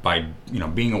 Yeah. By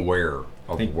being aware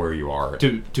of where you are.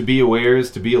 To be aware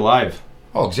is to be alive.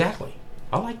 Oh, exactly.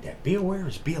 I like that. Be aware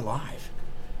is be alive.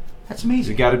 That's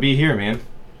amazing. You got to be here, man.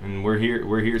 And we're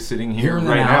here, sitting here and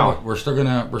right now. We're still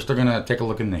gonna take a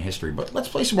look in the history, but let's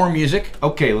play some more music.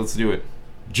 Okay, let's do it.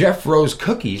 Jeff Rowe's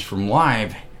Cookies from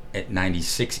Live at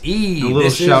 96E. A little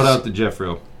shout out to Jeff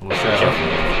Rowe. A little shout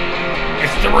out.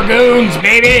 It's the Ragoons,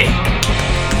 baby.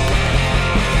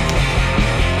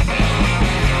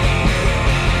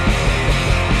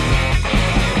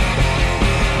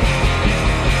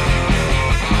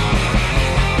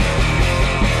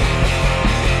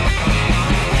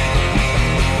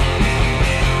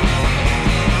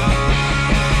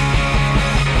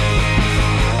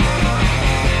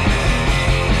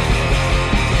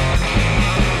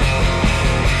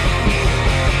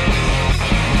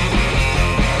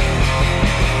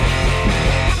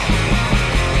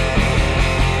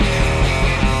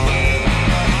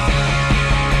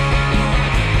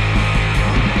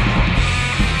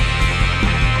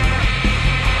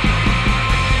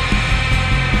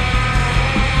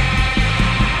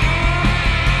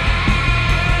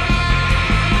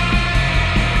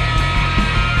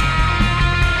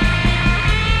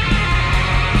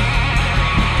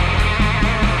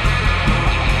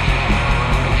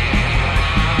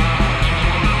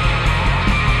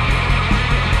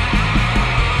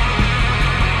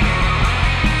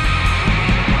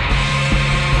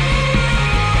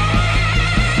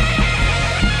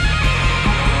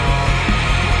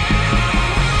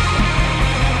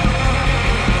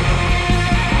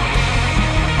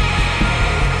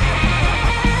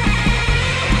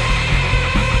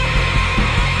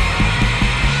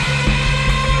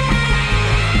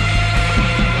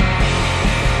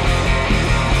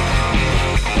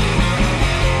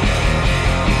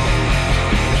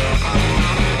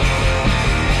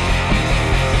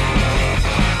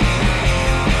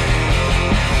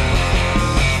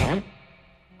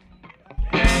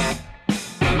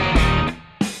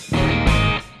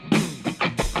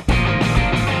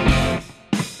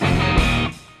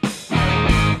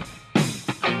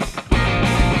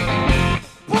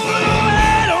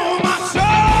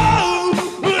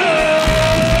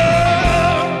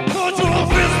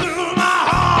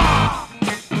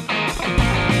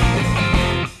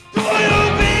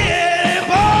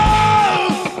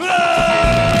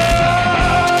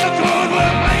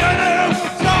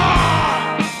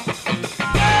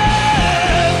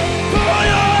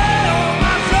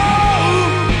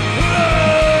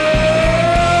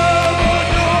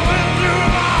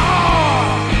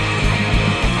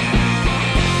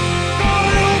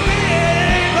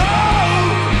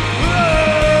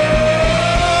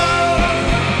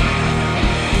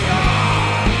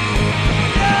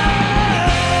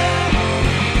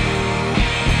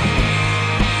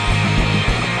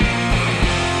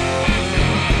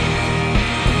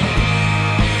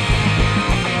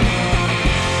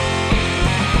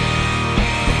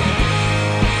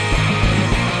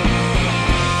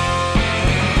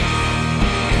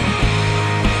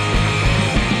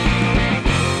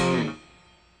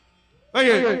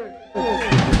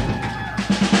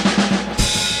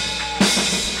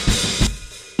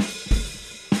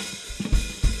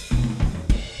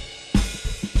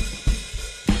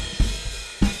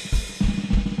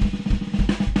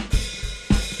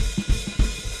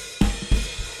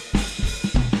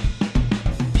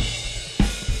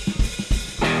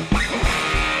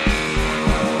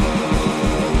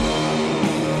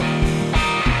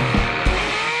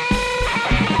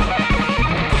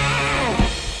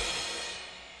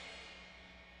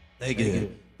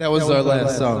 That was our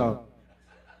last song.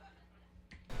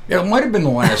 Yeah, it might have been the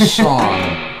last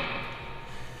song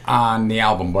on the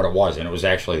album, but it wasn't. It was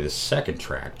actually the second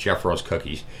track, Jeff Rowe's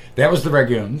Cookies. That was the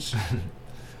Ragoons.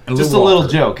 Just a little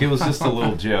joke. It was just a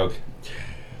little joke.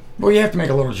 Well, you have to make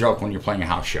a little joke when you're playing a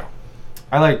house show.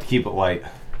 I like to keep it light.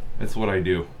 That's what I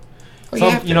do.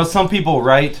 Well, some people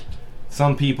write,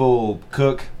 some people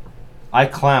cook. I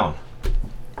clown.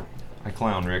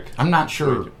 Rick. I'm not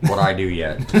sure what I do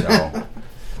yet, so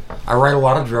I write a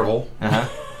lot of dribble.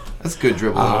 That's good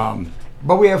dribble.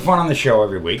 But we have fun on the show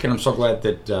every week, and I'm so glad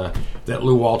that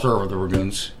Lou Walter of the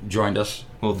Ragoons joined us.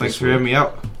 Well, thanks for having me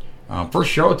out. First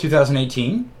show of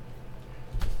 2018.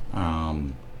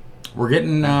 We're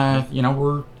getting,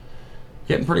 we're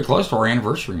getting pretty close to our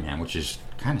anniversary, man, which is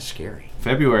kind of scary.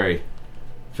 February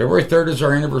 3rd is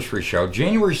our anniversary show.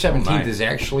 January 17th is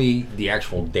actually the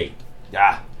actual date.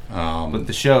 Yeah. But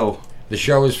the show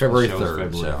is February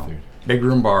 3rd. Big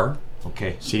Room Bar.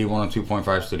 Okay. CD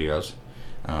 102.5 Studios.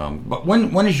 But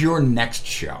when is your next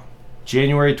show?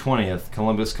 January 20th,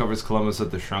 Columbus covers Columbus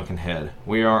at the Shrunken Head.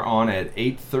 We are on at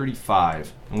 8:35,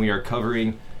 and we are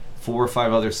covering 4 or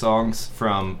 5 other songs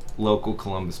from local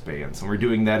Columbus bands. And we're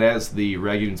doing that as the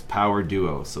Ragoons Power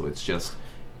Duo, so it's just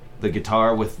the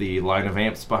guitar with the line of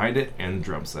amps behind it and the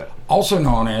drum set. Also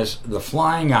known as The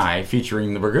Flying Eye,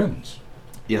 featuring the Ragoons.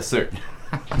 Yes, sir.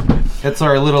 That's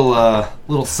our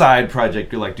little side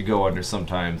project we like to go under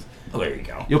sometimes. Oh, there you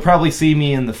go. You'll probably see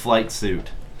me in the flight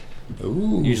suit.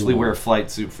 Ooh. Usually wear a flight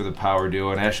suit for the Power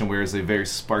Duo, and Ashton wears a very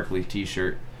sparkly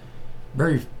t-shirt.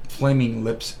 Very Flaming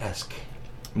Lips-esque.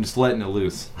 I'm just letting it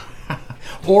loose.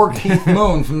 Or Keith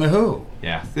Moon from The Who.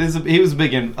 Yeah, he was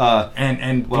big in...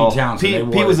 and Pete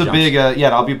Townsend. Pete was a big...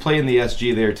 I'll be playing the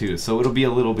SG there, too, so it'll be a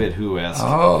little bit Who-esque.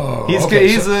 Oh,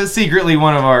 he's secretly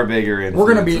one of our bigger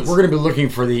influences. We're gonna be looking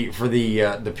for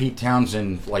the Pete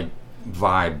Townsend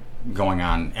vibe going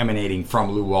on, emanating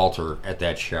from Lou Walter at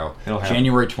that show.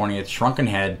 January 20th, Shrunken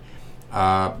Head.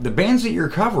 The bands that you're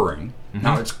covering,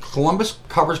 now it's Columbus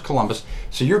covers Columbus,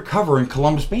 so you're covering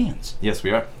Columbus bands. Yes,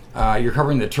 we are. You're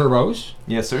covering the Turbos.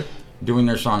 Yes, sir. Doing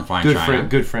their song Fine China.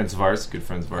 Good friends of ours. The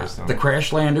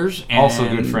Crashlanders. And also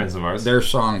good friends of ours. Their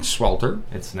song Swelter.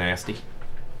 It's nasty.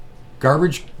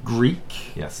 Garbage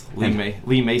Greek. Yes.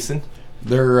 Lee Mason.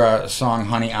 Their song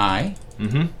Honey Eye.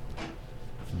 Mm-hmm.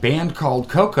 Band called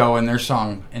Coco and their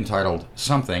song entitled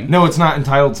Something. No, it's not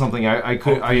entitled Something. I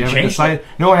haven't decided.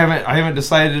 No, I haven't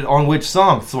decided on which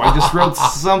song, so I just wrote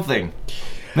Something.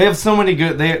 They have so many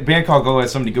good. Band called Go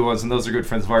has so many good ones, and those are good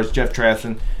friends of ours, Jeff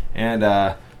Trasson, and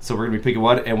so we're gonna be picking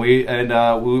one, and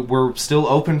we're still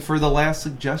open for the last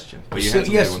suggestion. But you had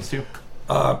some good ones too.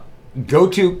 Go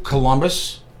to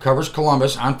Columbus covers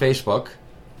Columbus on Facebook.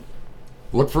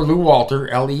 Look for Lou Walter,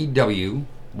 Lew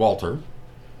Walter.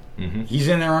 Mm-hmm. He's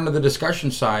in there under the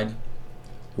discussion side,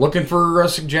 looking for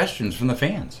suggestions from the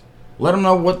fans. Let them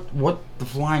know what the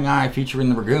Flying Eye featuring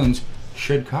the Ragoons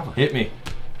should cover. Hit me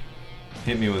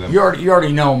with them. You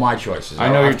already know my choices.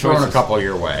 I know your choices. I've thrown a couple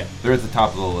your way. They're at the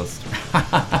top of the list.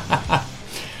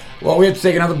 Well, we have to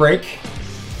take another break.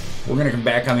 We're going to come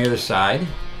back on the other side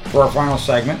for our final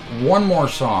segment. One more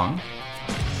song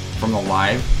from the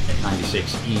Live at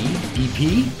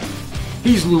 96E EP.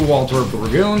 He's Lou Walter of the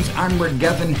Ragoons. I'm Rick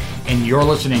Gethin, and you're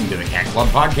listening to the Cat Club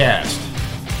Podcast.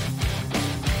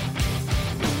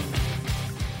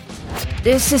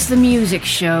 This is the music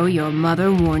show your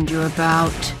mother warned you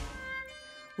about.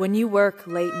 When you work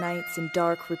late nights in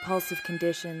dark, repulsive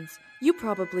conditions, you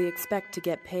probably expect to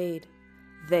get paid.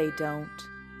 They don't.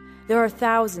 There are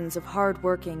thousands of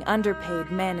hard-working,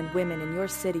 underpaid men and women in your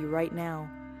city right now.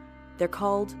 They're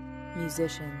called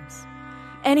musicians.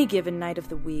 Any given night of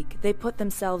the week, they put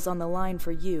themselves on the line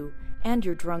for you and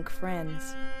your drunk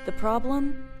friends. The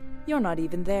problem? You're not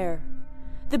even there.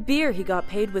 The beer he got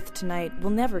paid with tonight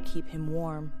will never keep him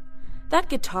warm. That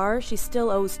guitar she still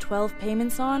owes 12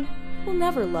 payments on will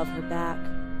never love her back.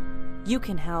 You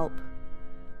can help.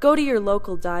 Go to your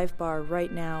local dive bar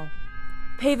right now.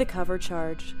 Pay the cover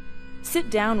charge. Sit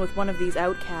down with one of these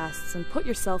outcasts and put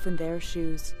yourself in their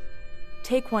shoes.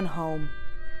 Take one home.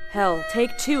 Hell,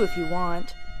 take 2 if you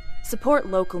want. Support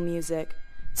local music.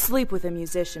 Sleep with a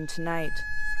musician tonight.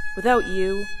 Without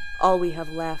you, all we have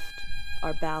left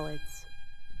are ballads.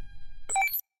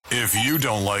 If you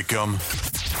don't like them,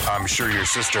 I'm sure your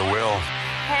sister will.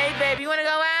 Hey, baby, you wanna go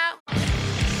out?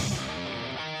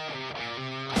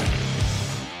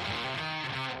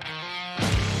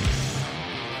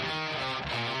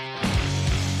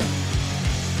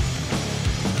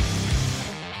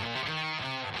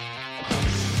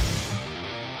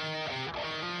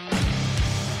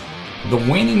 The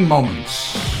waning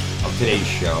moments of today's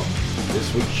show,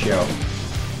 this week's show,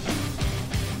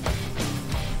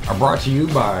 are brought to you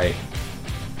by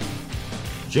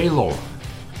J. Laura,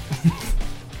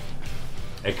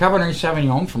 a Cabernet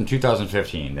Sauvignon from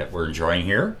 2015 that we're enjoying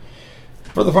here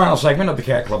for the final segment of the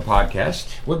Cat Club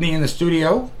Podcast. With me in the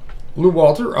studio, Lou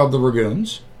Walter of the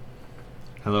Ragoons.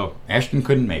 Hello. Ashton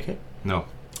couldn't make it. No.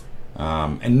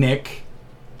 And Nick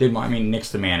didn't. I mean,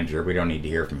 Nick's the manager. We don't need to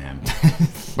hear from him.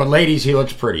 But ladies, he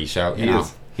looks pretty. So you know,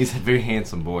 he's a very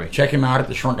handsome boy. Check him out at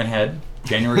the Shrunken Head,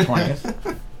 January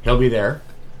 20th. He'll be there.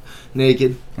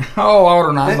 Naked. Oh, I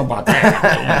don't know about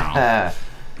that.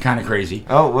 You know. kind of crazy.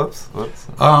 Oh, whoops.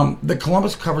 The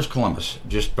Columbus covers Columbus.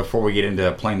 Just before we get into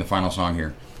playing the final song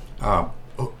here,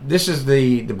 this is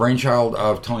the brainchild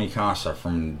of Tony Casa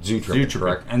from Zoo Trip,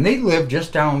 correct? And they live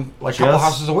just down a couple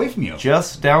houses away from you.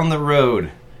 Just down the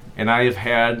road. And I have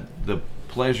had the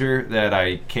pleasure that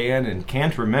I can and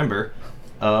can't remember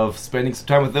of spending some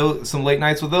time with some late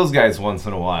nights with those guys once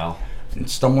in a while. And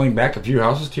stumbling back a few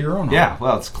houses to your own home. Yeah,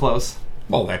 well, it's close.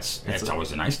 Well, that's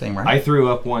always a nice thing, right? I threw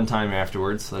up one time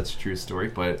afterwards. That's a true story,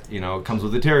 but, it comes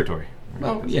with the territory.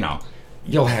 Well,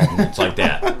 you'll have nights like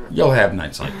that. You'll have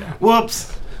nights like that.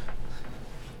 Whoops.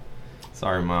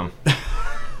 Sorry, Mom. I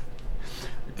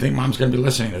think Mom's going to be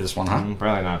listening to this one, huh?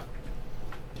 Probably not.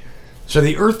 So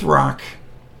the Earth Rock,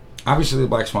 obviously the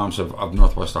Black Swamps of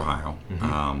Northwest Ohio,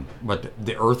 but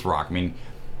the Earth Rock, I mean,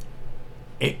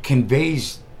 it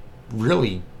conveys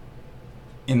really,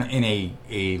 in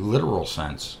a literal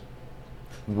sense,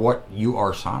 what you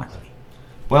are sonically.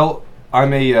 Well,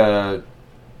 I'm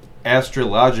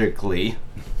astrologically,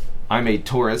 I'm a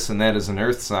Taurus, and that is an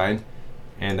Earth sign.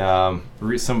 And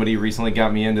somebody recently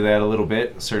got me into that a little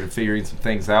bit, started figuring some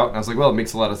things out. And I was like, well, it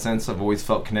makes a lot of sense. I've always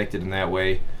felt connected in that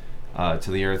way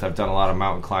to the Earth. I've done a lot of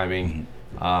mountain climbing,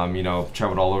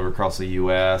 traveled all over across the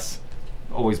U.S.,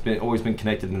 always been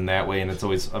connected in that way, and I've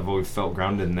always felt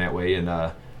grounded in that way. And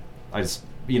I just,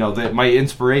 my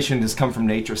inspiration has come from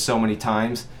nature so many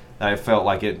times that I felt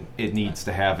like it needs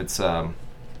to have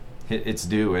its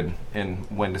due and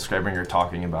when describing or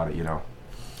talking about it,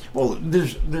 Well,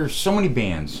 there's so many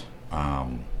bands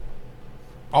all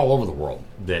over the world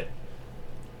that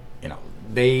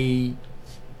they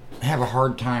have a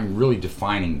hard time really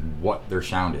defining what their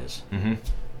sound is.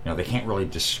 Mm-hmm. They can't really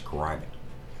describe it.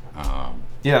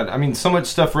 Yeah, I mean, so much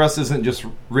stuff for us isn't just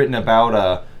written about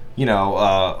a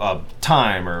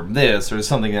time or this or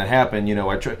something that happened.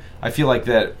 I feel like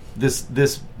that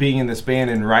this being in this band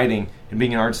and writing and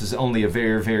being an artist is only a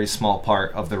very, very small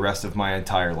part of the rest of my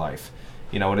entire life.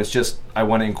 And it's just I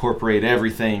want to incorporate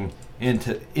everything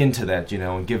into that,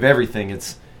 and give everything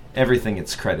its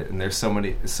credit. And there's so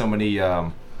many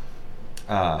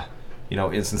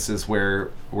instances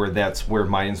where that's where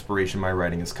my inspiration, my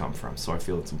writing has come from. So I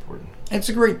feel it's important. It's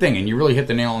a great thing, and you really hit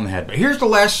the nail on the head. But here's the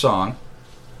last song,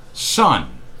 Sun,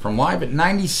 from Live at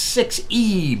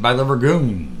 96E by the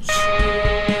Ragoons.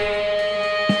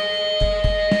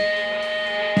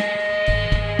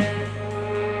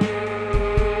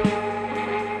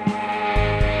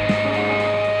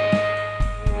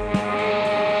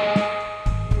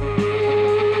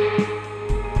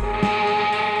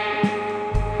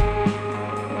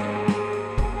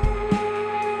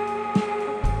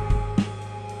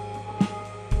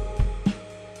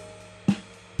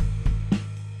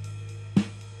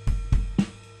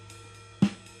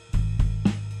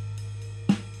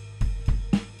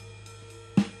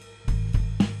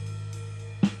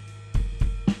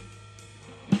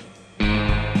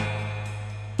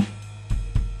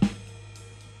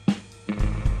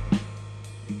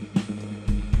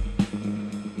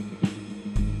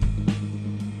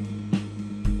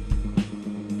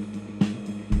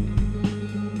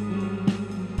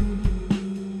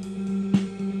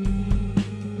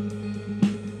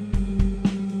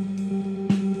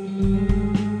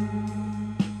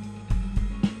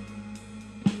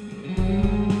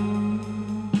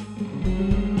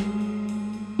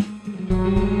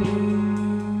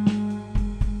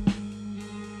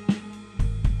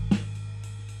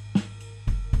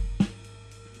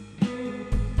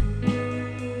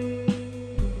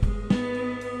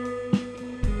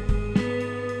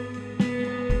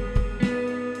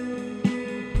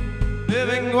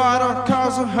 Living water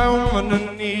calls a home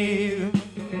underneath.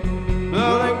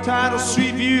 Building tide will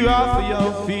sweep you off of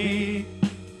your feet.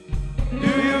 Do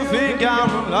you think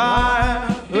I'm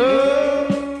alive?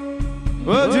 Oh,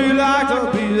 would you like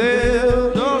to be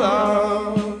lived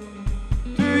alone?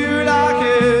 Do you like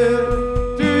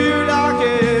it? Do you like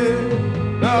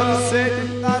it? Now the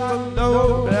second at the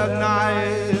door at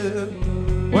night,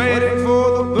 waiting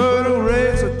for the bird to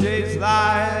raise a day's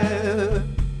light.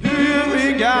 Do you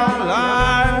think I'm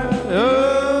alive?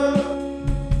 Oh,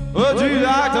 would you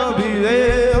like to be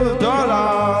lived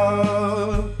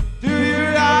alone? Do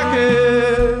you like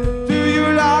it? Do you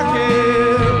like it?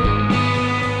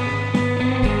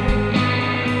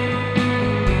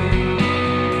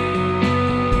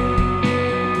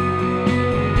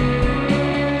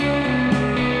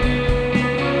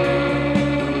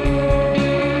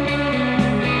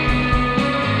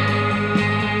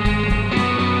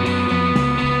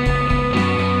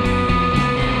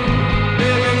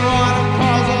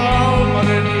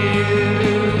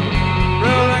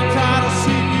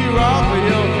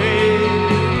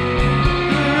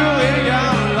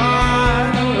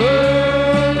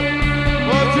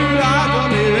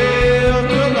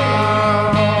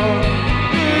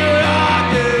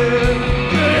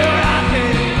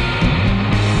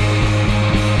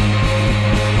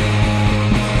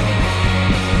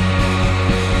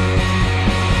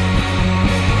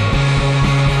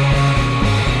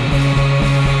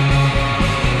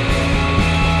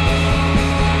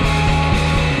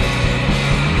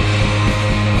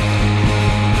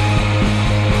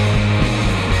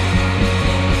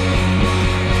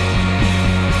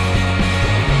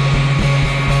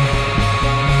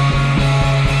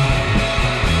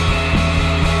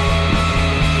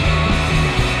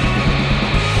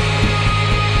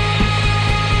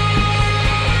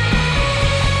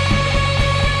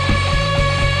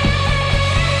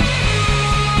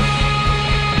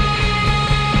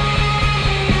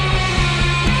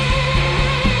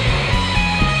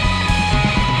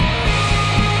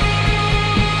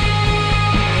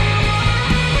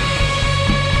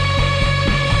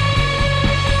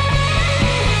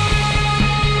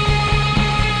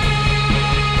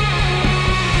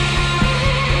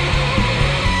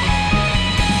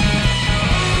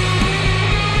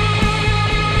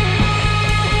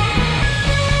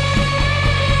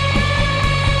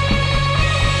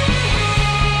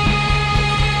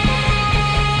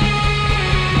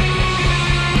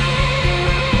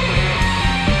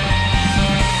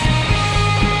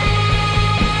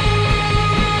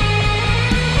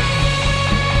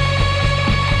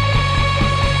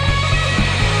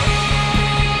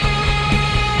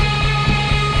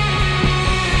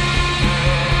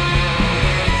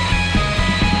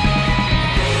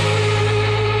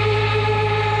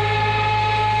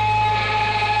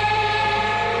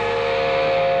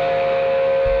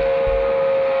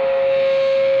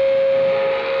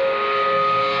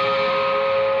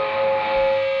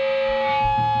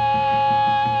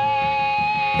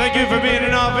 Thank you for being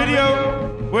in our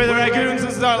video. We're the Ragoons.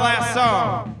 This is our last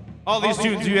song. All these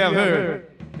tunes you have heard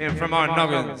came from our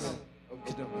nuggets.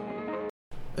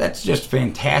 That's just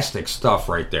fantastic stuff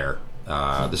right there.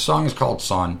 The song is called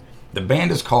Son. The band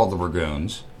is called the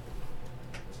Ragoons.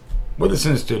 With us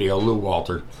in the studio, Lou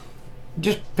Walter.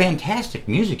 Just fantastic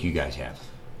music you guys have.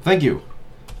 Thank you.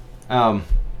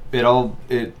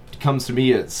 It comes to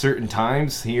me at certain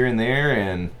times here and there,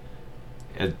 and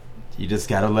you just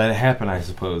gotta let it happen, I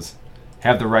suppose.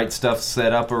 Have the right stuff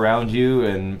set up around you,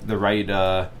 and the right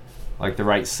the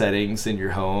right settings in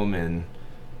your home, and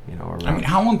around. I mean,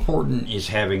 how important is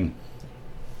having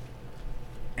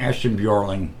Ashton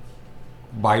Bjorling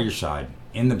by your side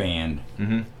in the band,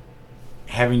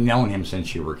 having known him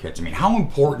since you were kids? I mean, how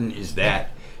important is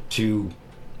that to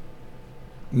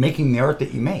making the art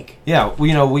that you make? Yeah,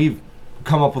 we've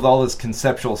come up with all this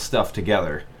conceptual stuff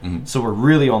together, so we're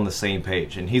really on the same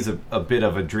page, and he's a bit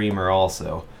of a dreamer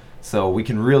also, so we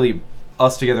can really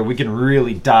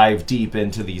dive deep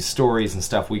into these stories and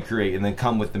stuff we create, and then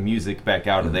come with the music back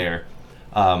out of there.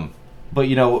 But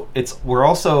you're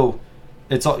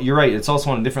right, it's also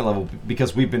on a different level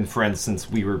because we've been friends since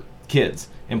we were kids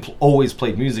and always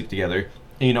played music together.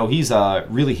 And, he's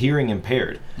really hearing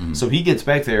impaired, so he gets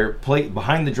back there,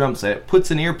 behind the drum set, puts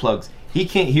in earplugs. He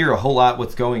can't hear a whole lot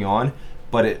what's going on,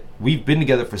 but we've been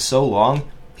together for so long.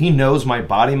 He knows my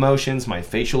body motions, my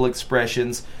facial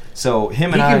expressions. So he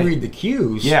can read the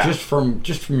cues just from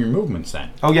your movements.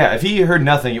 Then, oh yeah, if he heard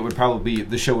nothing,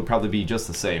 the show would probably be just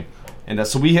the same. And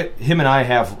so him and I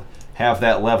have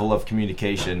that level of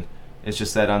communication. It's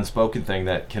just that unspoken thing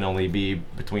that can only be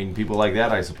between people like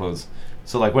that, I suppose.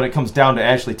 So like when it comes down to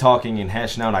actually talking and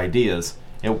hashing out ideas,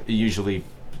 usually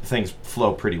things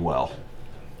flow pretty well.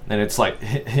 And it's like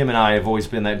him and I have always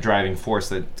been that driving force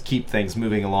that keep things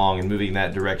moving along and moving in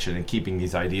that direction and keeping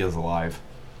these ideas alive.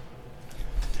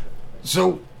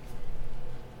 So,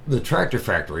 the Tractor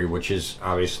Factory, which is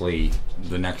obviously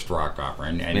the next rock opera,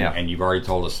 and you've already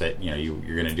told us that you're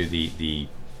going to do the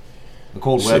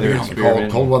cold weather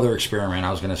experiment. Cold weather experiment.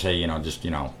 I was going to say just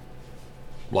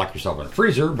lock yourself in a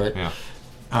freezer, but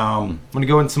I'm going to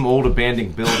go in some old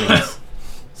abandoned buildings,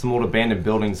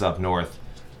 up north.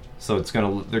 So it's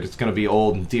going to be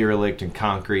old and derelict and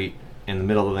concrete in the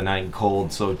middle of the night and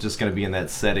cold. So it's just going to be in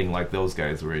that setting like those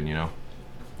guys were in,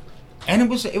 And it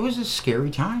was a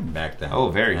scary time back then. Oh,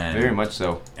 very much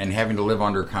so. And having to live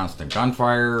under constant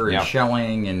gunfire and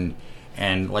shelling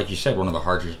and like you said, one of the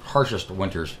harshest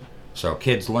winters. So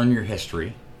kids, learn your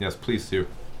history. Yes, please do.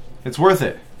 It's worth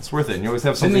it. And you always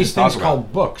have something these to talk things about.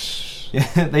 Called books.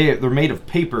 Yeah, they're made of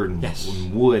paper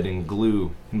and wood and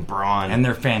glue and brawn. And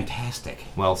they're fantastic.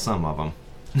 Well, some of them.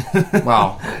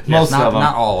 Well, most of them.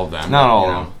 Not all of them. Not all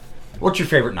of them. What's your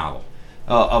favorite novel?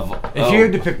 If you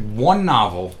had to pick one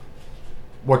novel,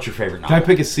 what's your favorite novel? Can I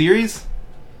pick a series?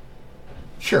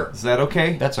 Sure. Is that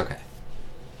okay? That's okay.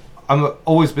 I've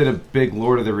always been a big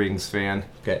Lord of the Rings fan.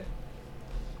 Okay.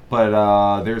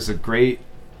 But there's a great...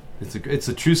 It's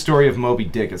a true story of Moby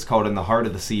Dick. It's called In the Heart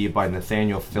of the Sea by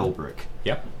Nathaniel Philbrick.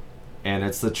 Yep. And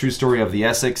it's the true story of the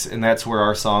Essex, and that's where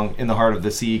our song In the Heart of the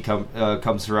Sea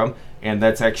comes from. And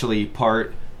that's actually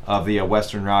part of the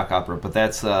Western rock opera. But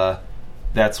that's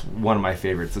one of my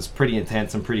favorites. It's pretty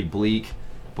intense and pretty bleak,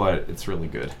 but it's really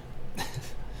good.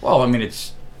 Well, I mean,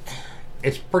 it's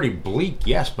pretty bleak,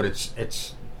 yes, but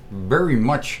it's very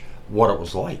much what it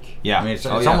was like. Yeah. I mean, it's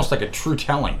almost like a true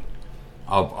telling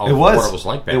of it was. what it was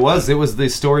like back then. It was the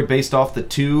story based off the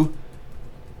two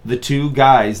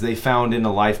guys they found in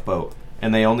a lifeboat,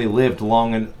 and they only lived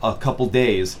a couple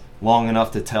days, long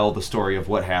enough to tell the story of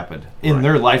what happened in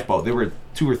their lifeboat. There were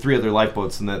 2 or 3 other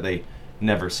lifeboats and that they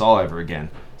never saw ever again.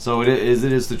 So it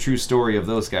is the true story of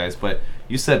those guys. But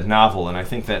you said novel, and I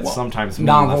think that sometimes means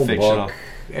novel, fictional. Book.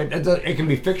 It can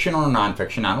be fiction or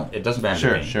nonfiction. It doesn't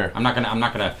matter to me. Sure. I'm not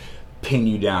gonna pin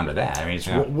you down to that. I mean,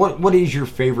 what is your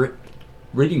favorite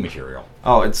reading material?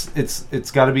 Oh,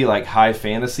 it's got to be like high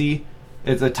fantasy.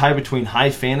 It's a tie between high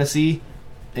fantasy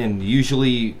and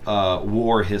usually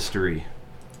war history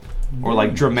or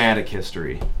like dramatic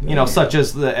history. Such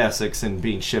as the Essex and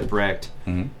being shipwrecked.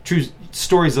 Mm-hmm. True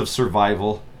stories of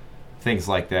survival, things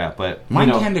like that. But mine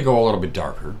tend to go a little bit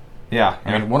darker. Yeah.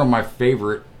 I mean, one of my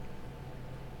favorite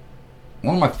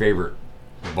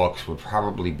books would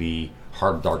probably be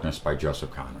Heart of Darkness by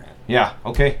Joseph Conrad. Yeah.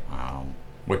 Okay.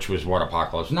 Which was what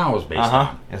Apocalypse Now was based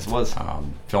on. Yes, it was.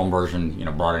 Film version,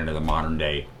 brought into the modern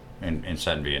day and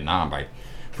set in Vietnam by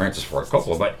Francis Ford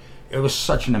Coppola. But it was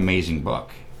such an amazing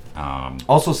book.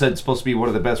 Also said it's supposed to be one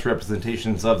of the best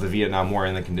representations of the Vietnam War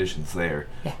and the conditions there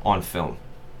on film.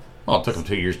 Well, it took them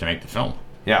 2 years to make the film.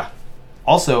 Yeah.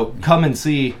 Also, come and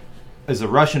see is a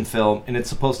Russian film, and it's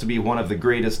supposed to be one of the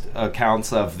greatest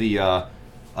accounts of the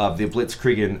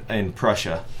Blitzkrieg in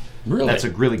Prussia. Really? That's a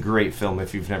really great film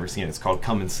if you've never seen it. It's called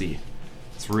Come and See.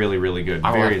 It's really, really good.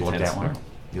 I will Very have to look intense. that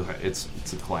one up.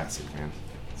 It's a classic, man.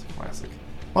 It's a classic.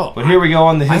 Well, but here we go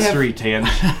on the history tangent.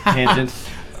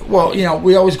 Well, you know,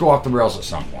 we always go off the rails at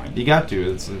some point. You got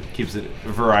to. It keeps it.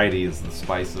 Variety is the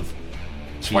spice of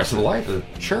spice of life.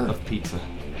 Sure. Of pizza.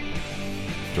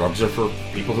 Drugs are for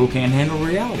people who can't handle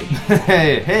reality.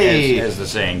 hey. As the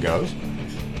saying goes.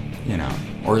 You know,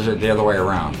 or is it the other way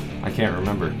around? I can't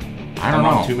remember. I don't know.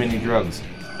 I'm on too many drugs.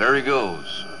 There he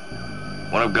goes.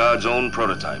 One of God's own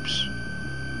prototypes.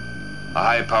 A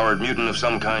high-powered mutant of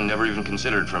some kind never even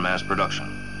considered for mass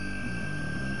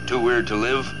production. Too weird to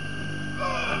live,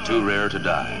 and too rare to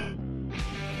die.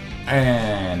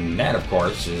 And that, of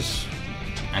course, is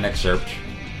an excerpt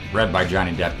read by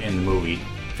Johnny Depp in the movie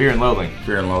Fear and Loathing.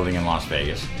 Fear and Loathing in Las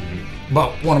Vegas. Mm-hmm.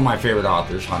 But one of my favorite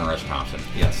authors, Hunter S. Thompson.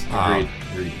 Yes,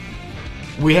 agreed.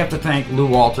 We have to thank Lou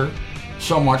Walter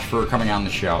so much for coming on the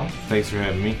show. Thanks for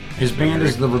having me. His band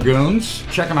is the Ragoons.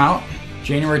 Check them out.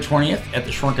 January 20th at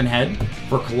the Shrunken Head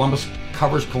for Columbus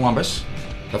Covers Columbus.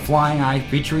 The Flying Eye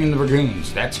featuring the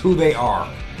Ragoons. That's who they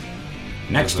are.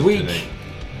 Next week,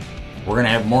 we're going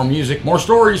to have more music, more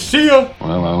stories. See ya!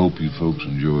 Well, I hope you folks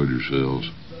enjoyed yourselves.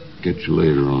 Catch you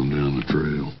later on down the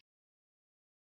trail.